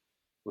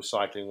was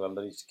cycling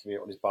London. He used to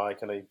commute on his bike,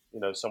 and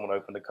someone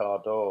opened the car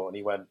door, and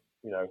he went,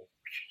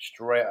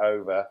 straight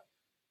over,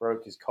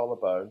 broke his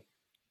collarbone,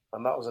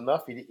 and that was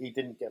enough. He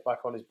didn't get back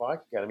on his bike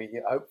again. I mean,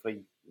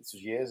 hopefully this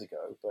was years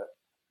ago, but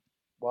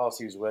whilst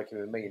he was working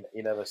with me,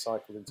 he never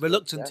cycled into.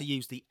 Reluctant to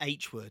use the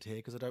H word here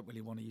because I don't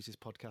really want to use this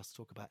podcast to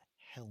talk about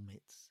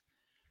helmets,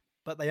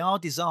 but they are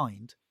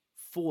designed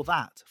for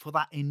that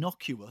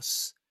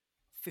innocuous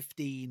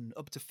 15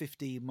 up to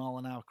 15 mile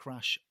an hour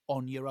crash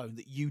on your own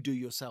that you do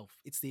yourself.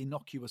 It's the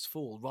innocuous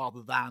fall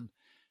rather than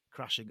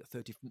crashing at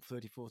 30,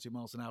 40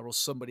 miles an hour or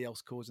somebody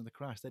else causing the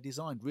crash. They're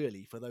designed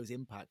really for those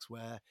impacts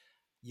where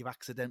you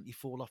accidentally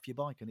fall off your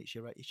bike and it's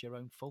your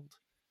own fault.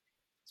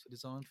 That's what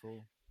it's designed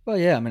for. Well,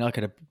 yeah, I mean, I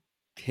could have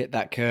hit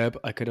that curb.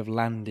 I could have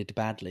landed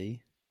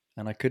badly,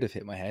 and I could have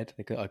hit my head.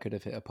 I could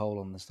have hit a pole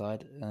on the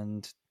side,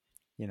 and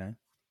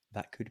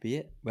that could be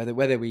it. Whether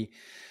we,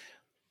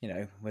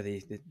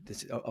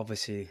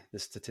 obviously the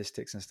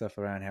statistics and stuff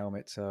around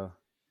helmets are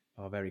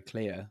very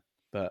clear,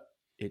 but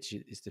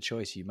it's the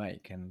choice you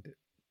make, and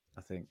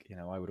I think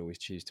I would always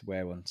choose to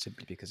wear one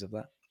simply because of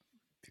that.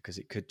 Because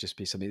it could just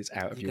be something that's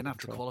out of your control. You're going to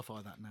have to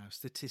qualify that now.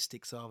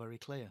 Statistics are very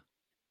clear.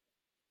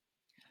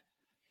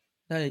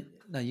 No,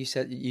 you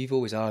said you've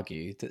always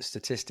argued that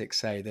statistics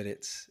say that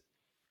it's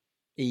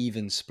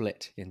even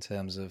split in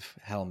terms of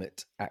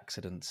helmet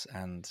accidents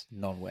and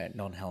non-helmet.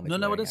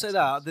 No, I don't say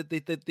that.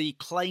 The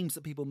claims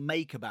that people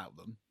make about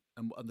them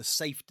and the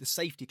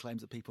safety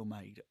claims that people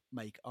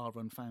make are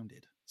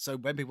unfounded. So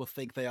when people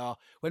think they are,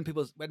 when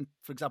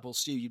for example,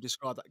 Stu, you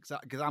described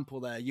that example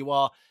there,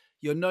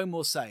 you're no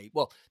more safe.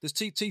 Well, there's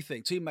two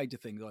major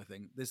things, I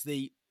think. There's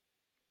they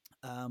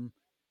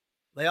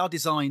are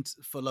designed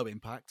for low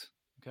impact.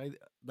 Okay,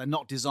 they're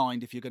not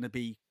designed if you're going to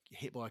be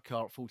hit by a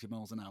car at 40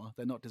 miles an hour.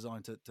 They're not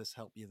designed to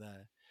help you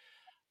there.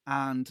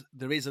 And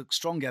there is a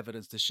strong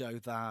evidence to show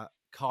that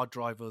car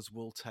drivers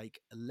will take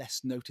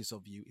less notice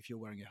of you if you're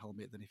wearing a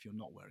helmet than if you're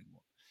not wearing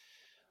one.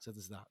 So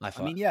there's that.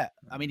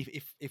 I mean,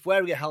 if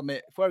wearing a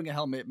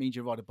helmet means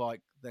you ride a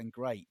bike, then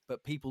great.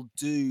 But people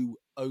do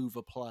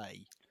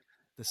overplay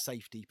the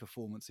safety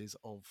performances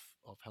of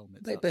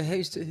helmets. But who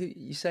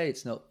you say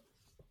it's not?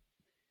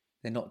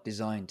 They're not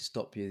designed to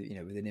stop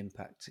you, with an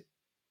impact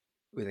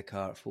with a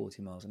car at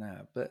 40 miles an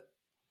hour. But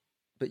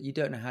you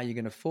don't know how you're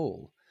going to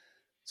fall.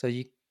 So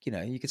you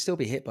could still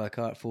be hit by a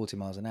car at 40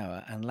 miles an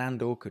hour and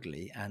land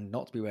awkwardly and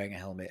not be wearing a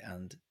helmet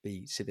and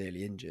be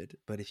severely injured.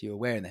 But if you were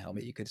wearing the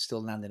helmet, you could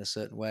still land in a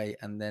certain way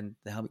and then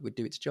the helmet would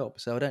do its job.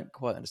 So I don't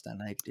quite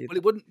understand how you do that. Well,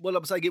 it wouldn't. Well,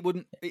 I'm saying it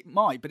wouldn't. It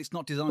might, but it's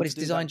not designed. But it's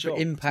designed for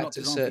impact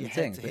of certain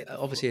things. But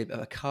obviously,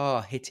 a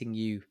car hitting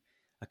you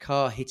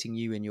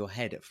in your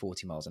head at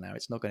 40 miles an hour,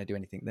 it's not going to do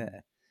anything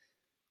there.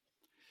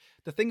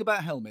 The thing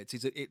about helmets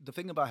is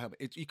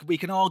we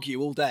can argue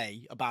all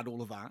day about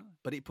all of that,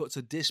 but it puts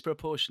a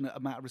disproportionate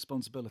amount of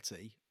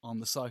responsibility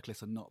on the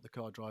cyclist and not the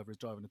car driver who's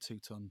driving a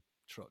 2-ton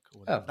truck. Or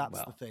whatever.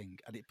 That's the thing,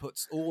 and it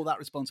puts all that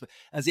responsibility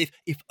as if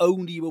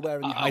different you were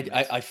wearing a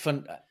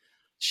helmet.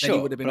 Sure,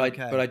 it would have been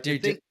okay. But I do.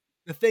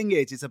 The thing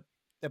is, it's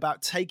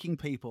about taking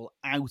people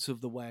out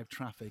of the way of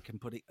traffic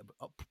and putting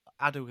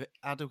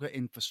adequate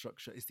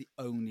infrastructure is the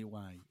only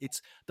way.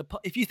 It's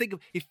if you think of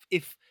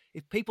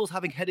if people's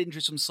having head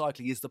injuries from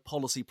cycling is the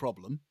policy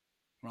problem,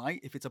 right?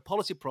 If it's a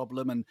policy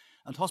problem and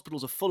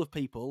hospitals are full of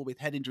people with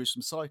head injuries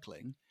from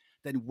cycling,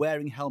 then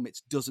wearing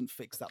helmets doesn't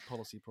fix that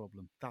policy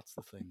problem. That's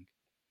the thing.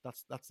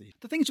 That's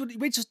the thing is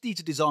we just need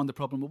to design the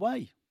problem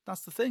away.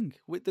 That's the thing.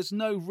 There's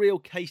no real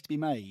case to be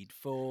made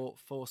for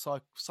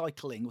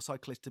cycling or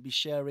cyclists to be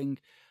sharing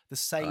the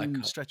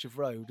same stretch of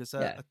road as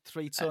a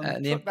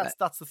 3-ton truck.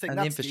 That's the thing. And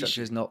the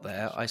infrastructure is not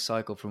there. I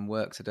cycle from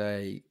work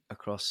today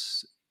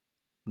across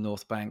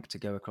North Bank to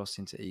go across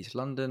into East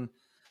London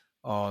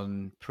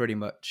on pretty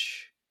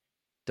much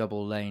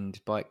double-laned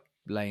bike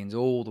lanes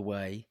all the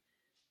way,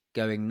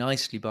 going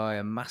nicely by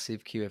a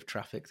massive queue of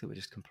traffic that were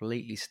just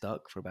completely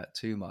stuck for about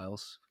 2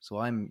 miles. So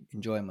I'm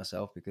enjoying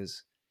myself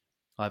because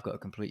I've got a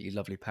completely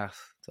lovely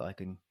path that I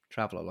can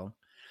travel along.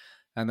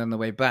 And then the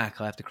way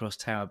back, I have to cross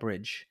Tower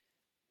Bridge,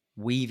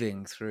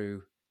 weaving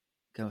through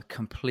a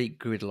complete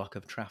gridlock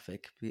of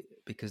traffic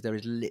because there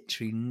is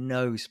literally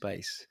no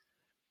space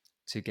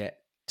to get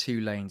 2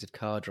 lanes of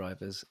car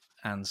drivers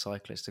and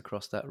cyclists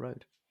across that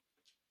road.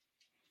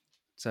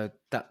 So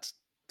that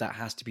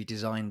has to be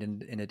designed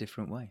in a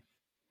different way.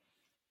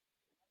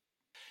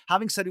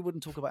 Having said we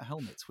wouldn't talk about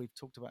helmets, we've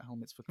talked about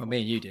helmets for. Well,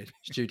 me and you did.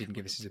 Stu didn't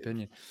give us his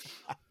opinion.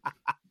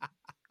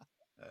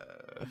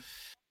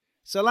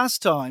 So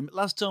last time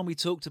we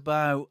talked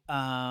about,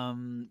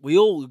 we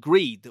all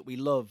agreed that we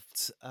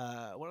loved,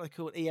 what are they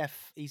called?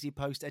 Easy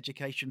Post,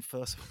 Education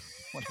First,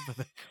 whatever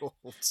they're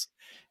called.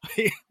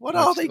 What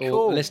are they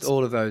called? List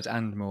all of those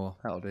and more.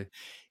 That'll do.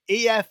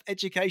 EF,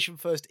 Education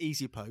First,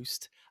 Easy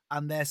Post,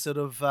 and their sort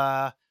of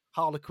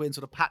Harlequin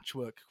sort of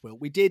patchwork quilt.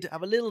 We did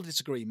have a little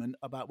disagreement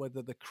about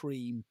whether the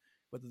cream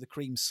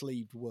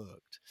sleeved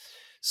worked.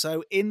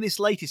 So in this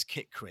latest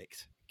kit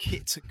crit,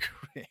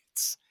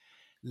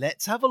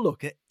 let's have a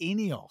look at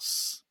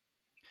Ineos.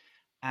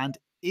 And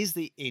is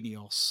the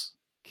Ineos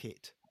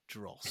kit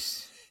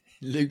dross?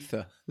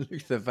 Luther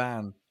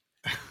Van.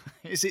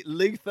 Is it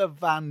Luther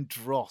Van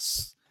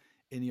Dross,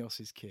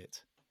 Ineos's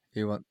kit?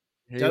 He wants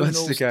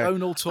to go.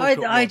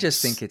 I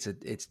just think it's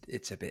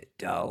a bit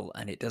dull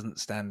and it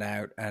doesn't stand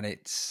out. And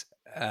it's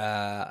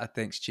I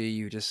think Stu,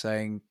 you were just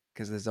saying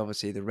because there's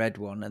obviously the red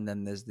one and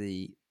then there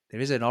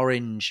is an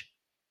orange.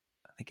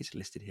 I think it's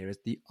listed here as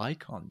the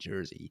Icon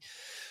jersey.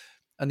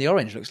 And the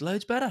orange looks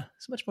loads better.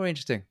 It's much more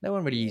interesting. No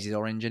one really uses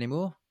orange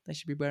anymore. They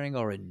should be wearing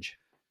orange.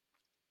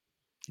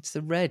 It's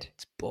the red.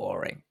 It's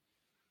boring.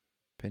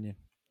 Opinion.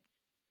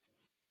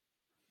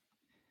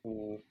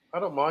 I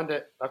don't mind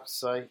it, I have to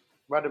say.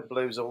 Red and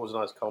blue is always a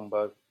nice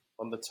combo.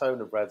 And the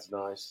tone of red's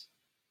nice.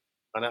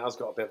 And it has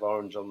got a bit of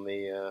orange on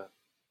the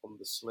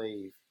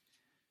sleeve,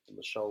 on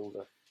the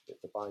shoulder,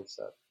 with the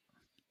bicep.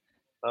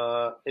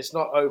 It's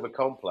not over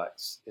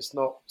complex. It's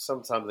not,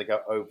 sometimes they go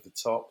over the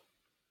top.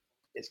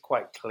 It's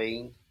quite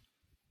clean.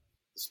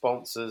 The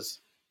sponsors,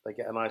 they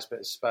get a nice bit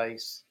of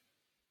space.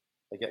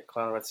 They get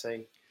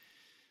clarity.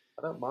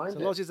 I don't mind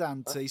it. Lodge's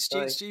anti.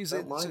 Stu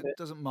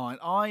doesn't mind.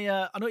 I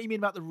know what you mean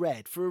about the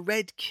red. For a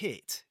red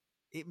kit,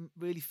 it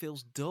really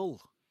feels dull.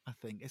 I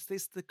think it's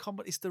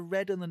the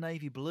red and the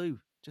navy blue.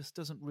 Just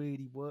doesn't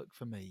really work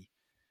for me.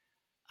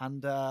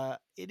 And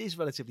it is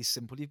relatively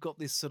simple. You've got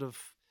this sort of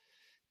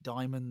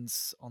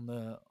diamonds on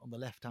the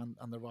left hand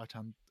and the right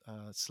hand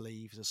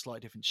sleeves, a slightly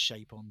different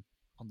shape on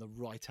the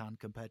right hand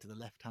compared to the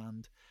left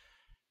hand.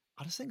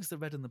 I just think it's the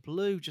red and the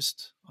blue.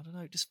 Just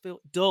feel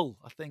dull.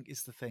 I think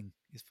is the thing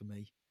is for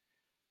me.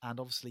 And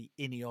obviously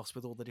Ineos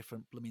with all the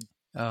different blooming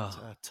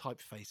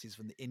typefaces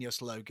from the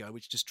Ineos logo,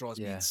 which just drives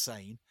me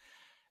insane.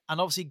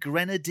 And obviously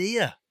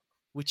Grenadier,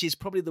 which is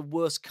probably the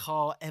worst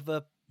car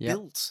ever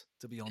built,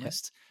 to be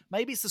honest.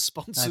 Maybe it's the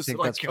sponsors think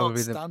that I that's can't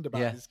probably stand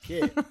about this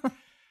kit.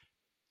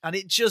 And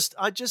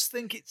I just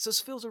think it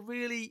just feels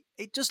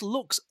it just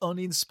looks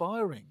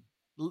uninspiring.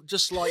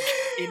 Just like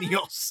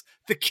Ineos,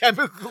 the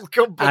chemical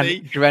company,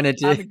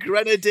 and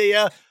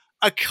Grenadier,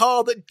 a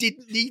car that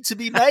didn't need to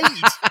be made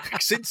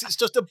since it's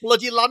just a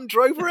bloody Land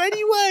Rover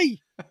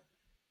anyway.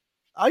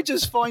 I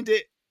just find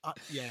it,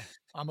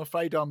 I'm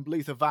afraid I'm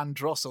Luther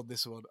Vandross on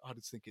this one. I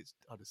just think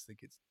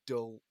it's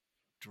dull,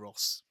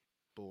 dross,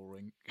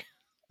 boring.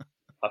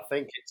 I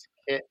think it's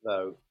a kit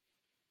though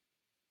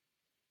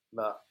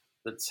that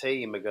the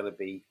team are going to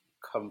be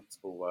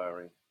comfortable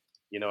wearing.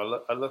 You know,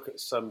 I look at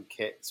some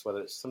kits, whether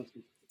it's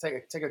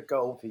take a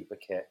goalkeeper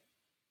kit,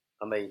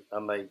 and they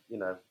you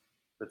know,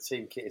 the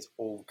team kit is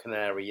all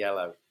canary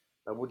yellow.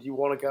 And would you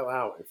want to go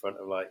out in front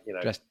of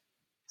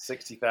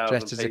 60,000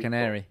 dressed as a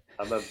canary,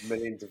 and there's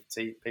millions of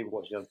people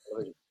watching on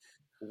television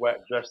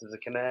dressed as a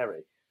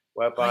canary?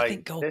 Whereby I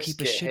think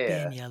goalkeepers should be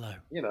in yellow.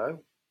 You know,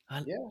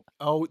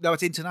 Oh no,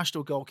 it's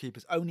international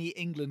goalkeepers. Only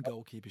England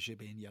goalkeepers should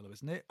be in yellow,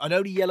 isn't it? And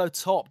only yellow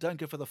top. Don't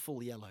go for the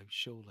full yellow,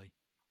 surely.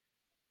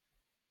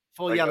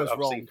 Full yellow's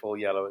wrong. I've seen full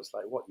yellow. It's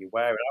like, what, you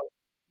wear it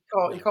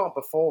out? You can't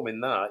perform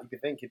in that. You'd be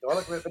thinking, do I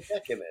look a bit of a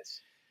dick in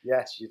this?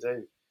 Yes, you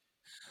do.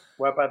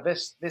 Whereby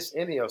this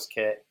Ineos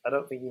kit, I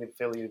don't think you can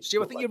feel you.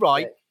 Stu, I think you're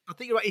right. I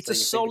think you're right. It's a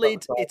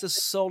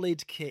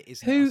solid kit,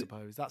 isn't it? I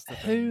suppose that's the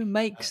thing. Who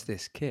makes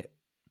this kit?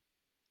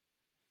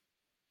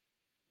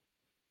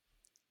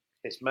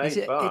 It's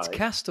made by... It's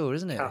Castor,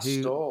 isn't it?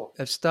 Castor. Who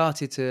have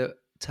started to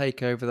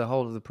take over the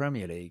whole of the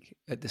Premier League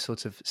at the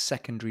sort of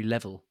secondary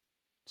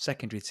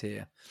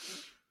tier.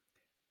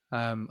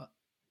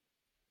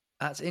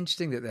 That's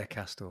interesting that they're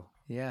Castor.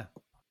 Yeah.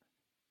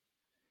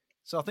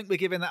 So I think we're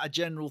giving that a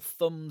general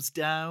thumbs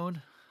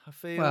down, I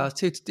feel. Well,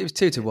 it was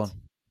 2 to 1.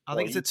 I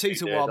think it's a 2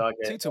 to 1.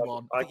 2 to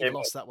 1. I think you've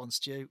lost that one,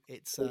 Stu.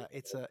 It's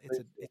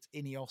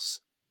Ineos,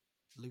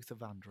 Luther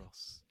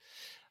Vandross.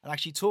 And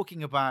actually,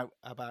 talking about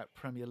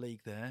Premier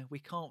League, there we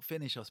can't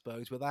finish, I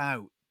suppose,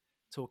 without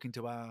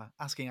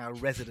asking our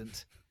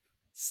resident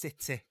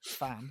City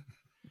fan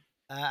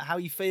how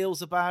he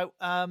feels about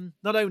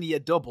not only a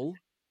double,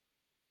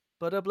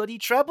 but a bloody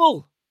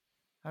treble.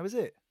 How is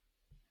it?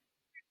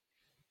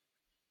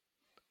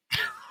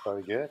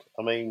 Very good.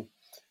 I mean,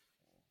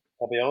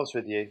 I'll be honest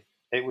with you.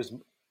 It was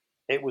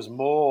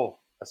more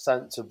a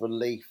sense of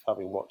relief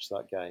having watched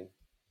that game.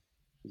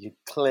 You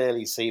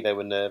clearly see they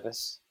were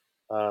nervous.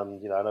 I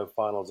know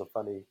finals are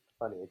funny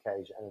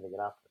occasion, anything can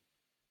happen.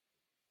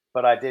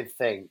 But I did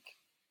think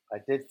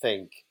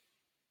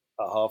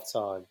at half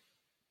time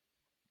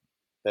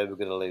they were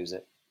going to lose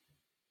it.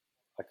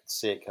 I could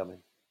see it coming.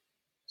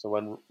 So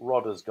when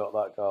Rodders got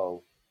that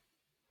goal,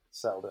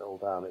 settled it all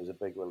down, it was a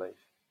big relief.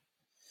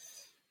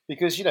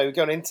 Because,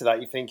 going into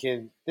that, you're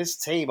thinking, this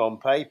team on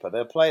paper,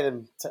 they'll play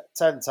them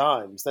 10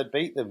 times. They'd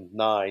beat them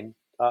 9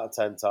 out of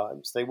 10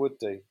 times. They would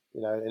do,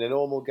 in a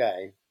normal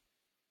game.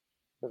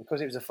 But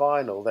because it was a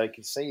final, they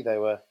could see they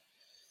were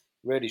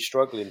really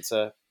struggling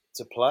to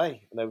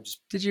play. And they were just.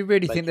 Did you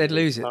really think they'd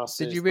lose it?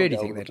 Did you really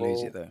think they'd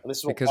lose it, though?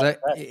 Because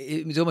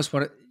it was almost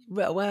one.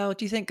 Well,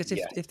 do you think because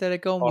if they'd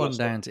have gone one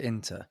down to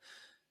Inter,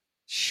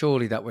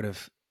 surely that would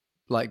have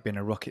been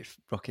a rocket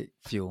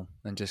fuel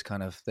and just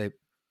kind of they.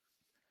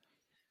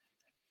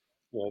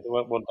 Yeah, they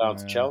went one down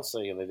to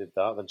Chelsea and they did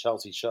that. Then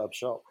Chelsea shut up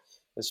shop.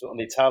 And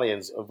the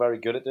Italians are very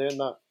good at doing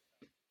that.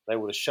 They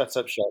would have shut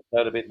up shop.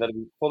 They'd have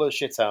been full of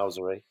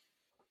shithousery.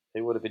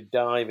 They would have been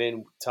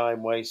diving,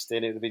 time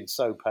wasting. It would have been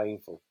so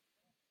painful.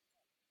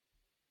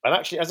 And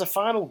actually, as a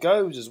final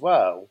goes as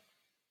well,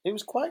 it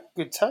was quite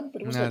good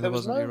tempered. There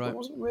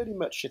wasn't really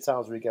much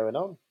shithousery going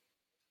on.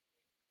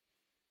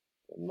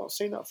 I've not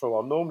seen that for a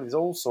while. Normally, there's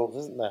all sorts,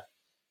 isn't there?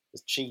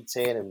 There's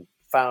cheating and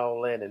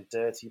fouling and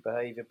dirty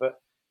behaviour,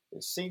 but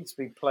it seems to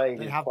be playing.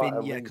 They have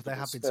been, because there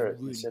have been some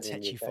really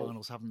tetchy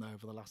finals, haven't they,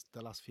 over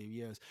the last few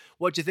years?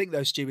 What do you think,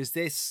 though, Stu? Is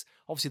this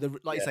obviously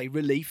you say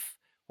relief?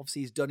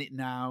 Obviously, he's done it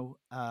now.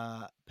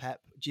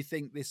 Pep, do you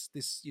think this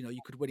you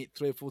could win it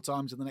 3 or 4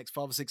 times in the next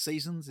 5 or 6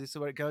 seasons? Is this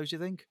where it goes? Do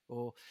you think,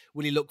 or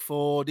will he look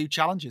for new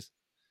challenges?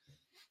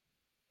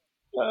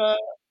 Well,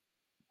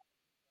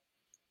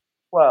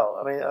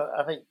 I mean,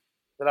 I think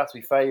they'll have to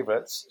be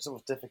favourites. It's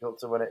almost difficult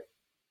to win it,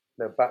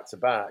 back to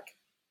back.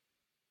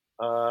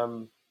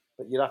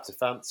 But you'd have to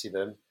fancy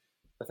them.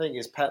 The thing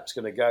is, Pep's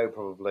going to go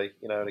probably,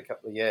 in a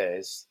couple of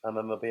years, and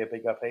then there'll be a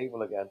big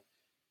upheaval again.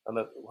 And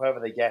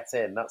whoever they get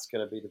in, that's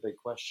going to be the big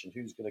question.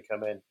 Who's going to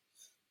come in?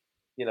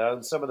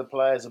 And some of the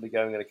players will be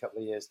going in a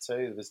couple of years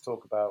too. There's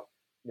talk about,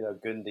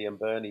 Gundy and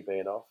Burnley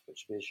being off,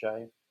 which would be a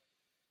shame.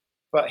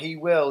 But he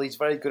will. He's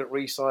very good at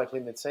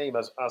recycling the team,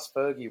 as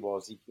Fergie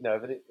was. If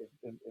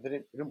they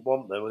didn't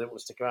want them or they didn't want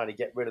to stick around, he'd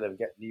get rid of them,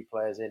 get new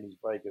players in. He's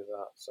very good at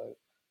that. So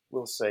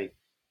we'll see.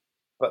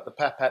 But the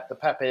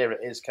Pep era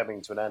is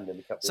coming to an end in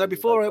a couple of years. So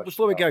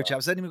before we go,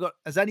 chaps,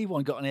 has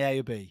anyone got an A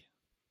or B?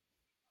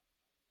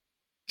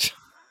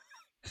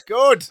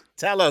 Good.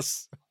 Tell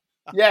us.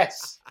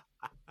 Yes.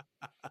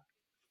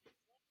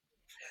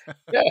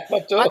 Yeah,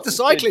 Back to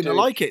cycling. I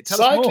like it.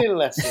 Tell us more. Cycling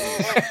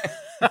lessons.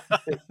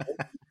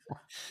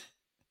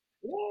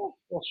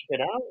 Well, she's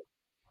been out.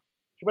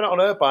 She went out on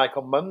her bike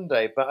on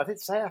Monday, but I did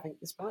say I think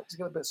this bike's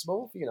getting a bit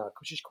small for you now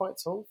because she's quite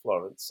tall,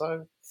 Florence.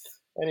 So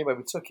anyway,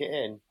 we took it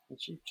in and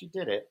she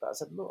did it. But I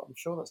said, look, I'm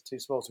sure that's too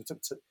small. So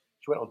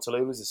she went on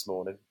Toulouse this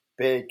morning.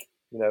 Big,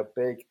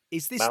 big.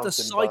 Is this the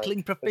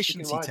cycling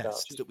proficiency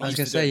test? I was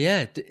going to say,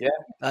 yeah.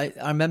 I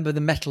remember the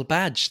metal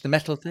badge, the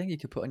metal thing you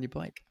could put on your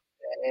bike.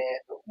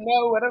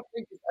 No, I don't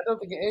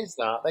think it is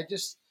that. They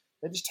just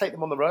take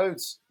them on the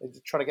roads. They're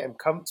trying to get them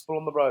comfortable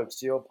on the roads.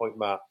 To your point,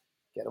 Matt,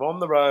 get them on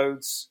the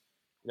roads,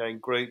 in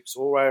groups,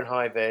 all wearing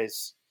high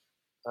vis,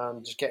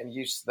 and just getting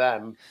used to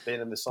them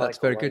being in the cycle. That's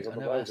very good. On I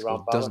the know roads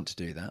Ascot doesn't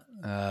do that.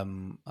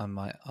 I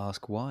might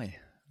ask why.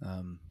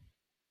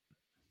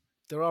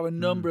 There are a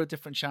number of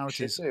different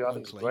charities. I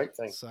think it's a great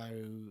thing. So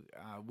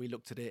we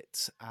looked at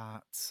it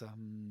at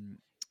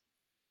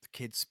the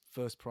kids'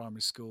 first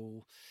primary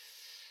school.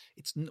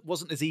 It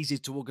wasn't as easy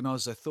to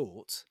organise as I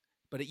thought,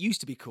 but it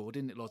used to be called,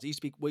 didn't it, Loz? It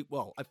used to be,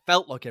 well, I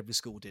felt like every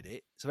school did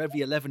it. So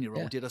every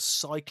 11-year-old did a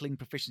cycling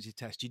proficiency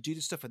test. You'd do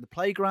the stuff in the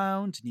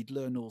playground and you'd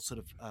learn all sort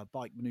of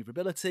bike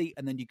manoeuvrability,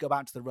 and then you'd go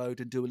out to the road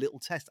and do a little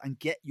test and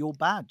get your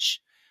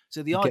badge.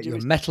 So the idea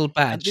is metal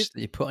badge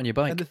that you put on your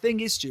bike. And the thing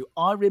is, Stu,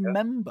 I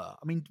remember,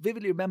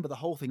 vividly remember the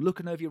whole thing,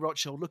 looking over your right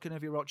shoulder,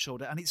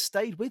 and it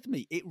stayed with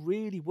me. It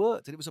really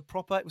worked. And it was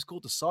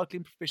called the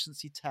cycling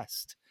proficiency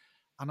test.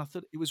 And I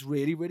thought it was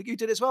really, really good. You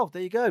did it as well.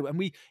 There you go.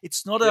 And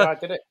it's not I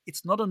did it.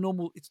 It's not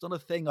a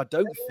thing, I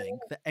don't think,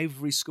 that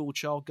every school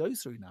child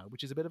goes through now,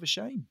 which is a bit of a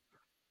shame.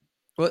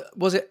 Well,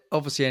 was it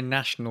obviously a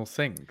national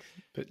thing?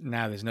 But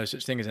now there's no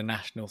such thing as a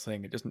national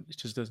thing. It just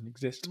doesn't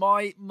exist.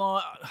 I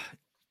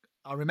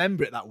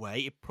remember it that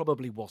way. It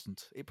probably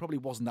wasn't. It probably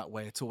wasn't that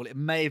way at all. It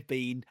may have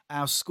been,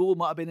 our school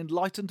might have been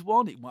Enlightened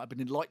one. It might have been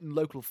Enlightened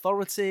Local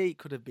Authority. It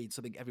could have been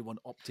something everyone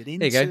opted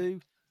into. There you go.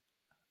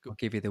 I'll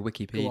give you the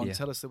Wikipedia. Go on,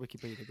 tell us the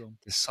Wikipedia. Go on.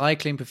 The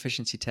cycling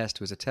proficiency test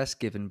was a test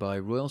given by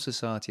Royal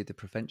Society of the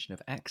Prevention of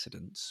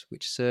Accidents,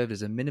 which served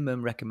as a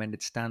minimum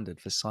recommended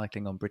standard for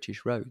cycling on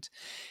British roads.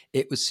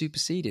 It was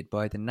superseded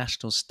by the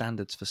National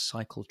Standards for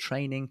Cycle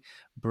Training,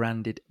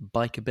 branded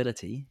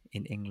Bikeability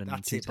in England.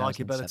 That's in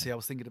 2007. Bikeability. I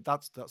was thinking of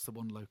that's the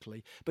one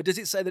locally. But does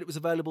it say that it was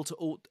available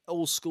to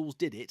all schools?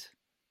 Did it?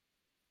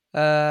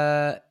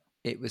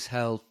 It was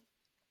held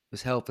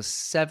for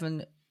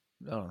 7.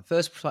 Oh,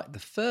 the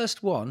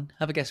first one.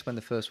 Have a guess when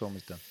the first one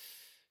was done.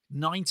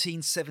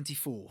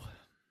 1974.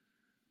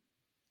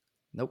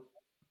 Nope.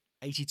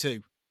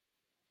 82.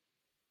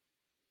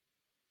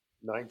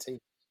 19.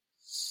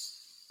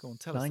 Go on,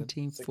 tell us.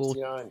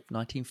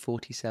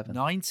 1947.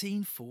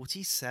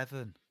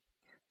 1947.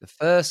 The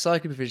first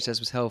cycling proficiency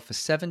test was held for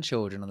 7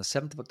 children on the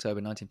 7th of October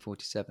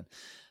 1947.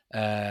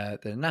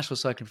 The National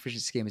Cycling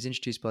Proficiency Scheme was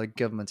introduced by the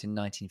government in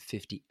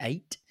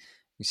 1958.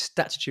 With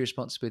statutory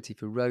responsibility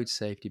for road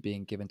safety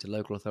being given to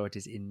local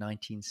authorities in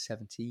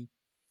 1974.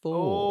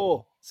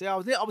 Oh, see, I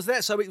was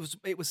there. So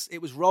it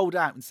was rolled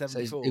out in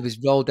 74. So it was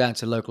rolled down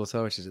to local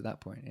authorities at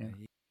that point. Yeah.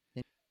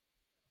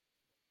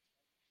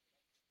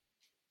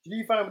 Did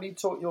you find when you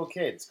taught your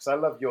kids? Because I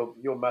love your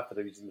method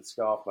of using the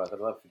scarf method.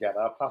 I'll never forget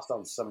that. I've passed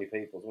on to so many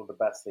people. It's one of the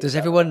best things.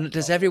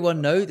 Does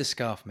everyone know the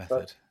scarf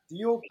method? Do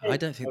your kids I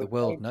don't think the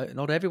world knows.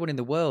 Not everyone in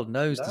the world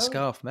knows the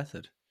scarf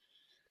method.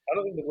 I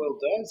don't think the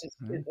world does.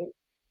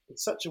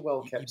 It's such a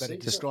well-kept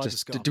secret. Describe the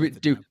scarf. I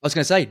was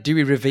going to say, do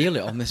we reveal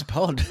it on this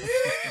pod?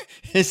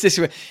 Is this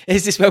where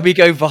we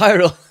go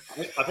viral?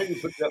 I think we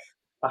put it up.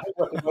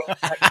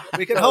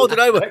 We can hold it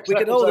over. We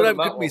can hold it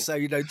over, couldn't we? So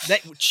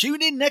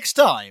tune in next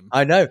time.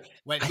 I know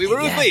when we will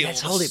reveal.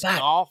 Let's hold it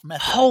back.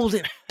 Method. Hold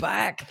it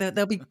back.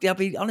 There'll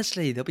be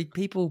honestly, there'll be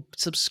people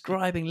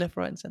subscribing left,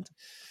 right, and centre.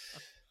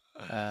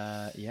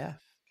 Yeah.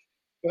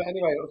 But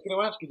anyway, I was going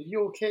to ask you: did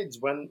your kids,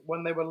 when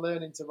they were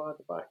learning to ride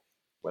the bike,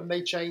 when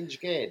they change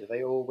gear, do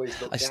they always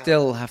look down?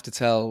 Still have to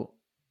tell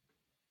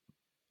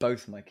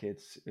both my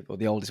kids, well,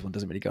 the oldest one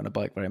doesn't really go on a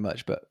bike very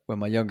much, but when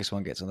my youngest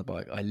one gets on the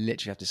bike, I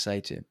literally have to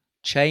say to him,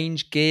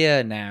 change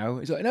gear now.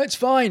 He's like, no, it's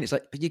fine. It's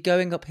like, but you're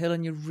going uphill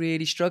and you're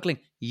really struggling.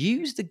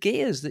 Use the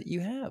gears that you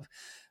have.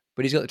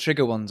 But he's got the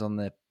trigger ones on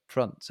the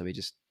front, so he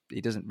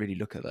doesn't really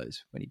look at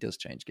those when he does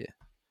change gear.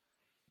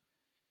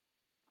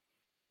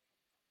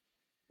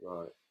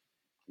 Right.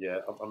 Yeah,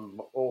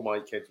 all my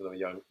kids when they were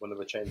young, when they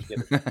were changing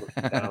gear,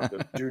 looking down.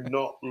 Do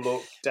not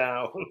look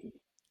down.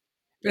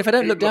 But if I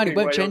don't look down, he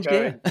won't change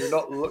gear. Do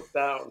not look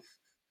down.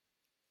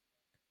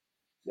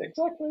 Yeah,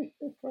 exactly.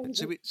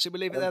 Should we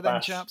leave it there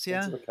then, chaps?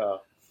 Yeah. Into the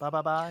car.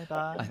 Bye.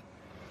 I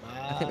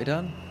think we're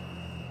done.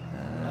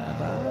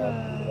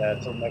 Bye. Yeah,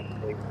 till next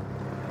week.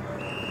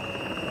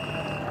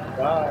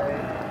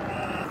 Bye.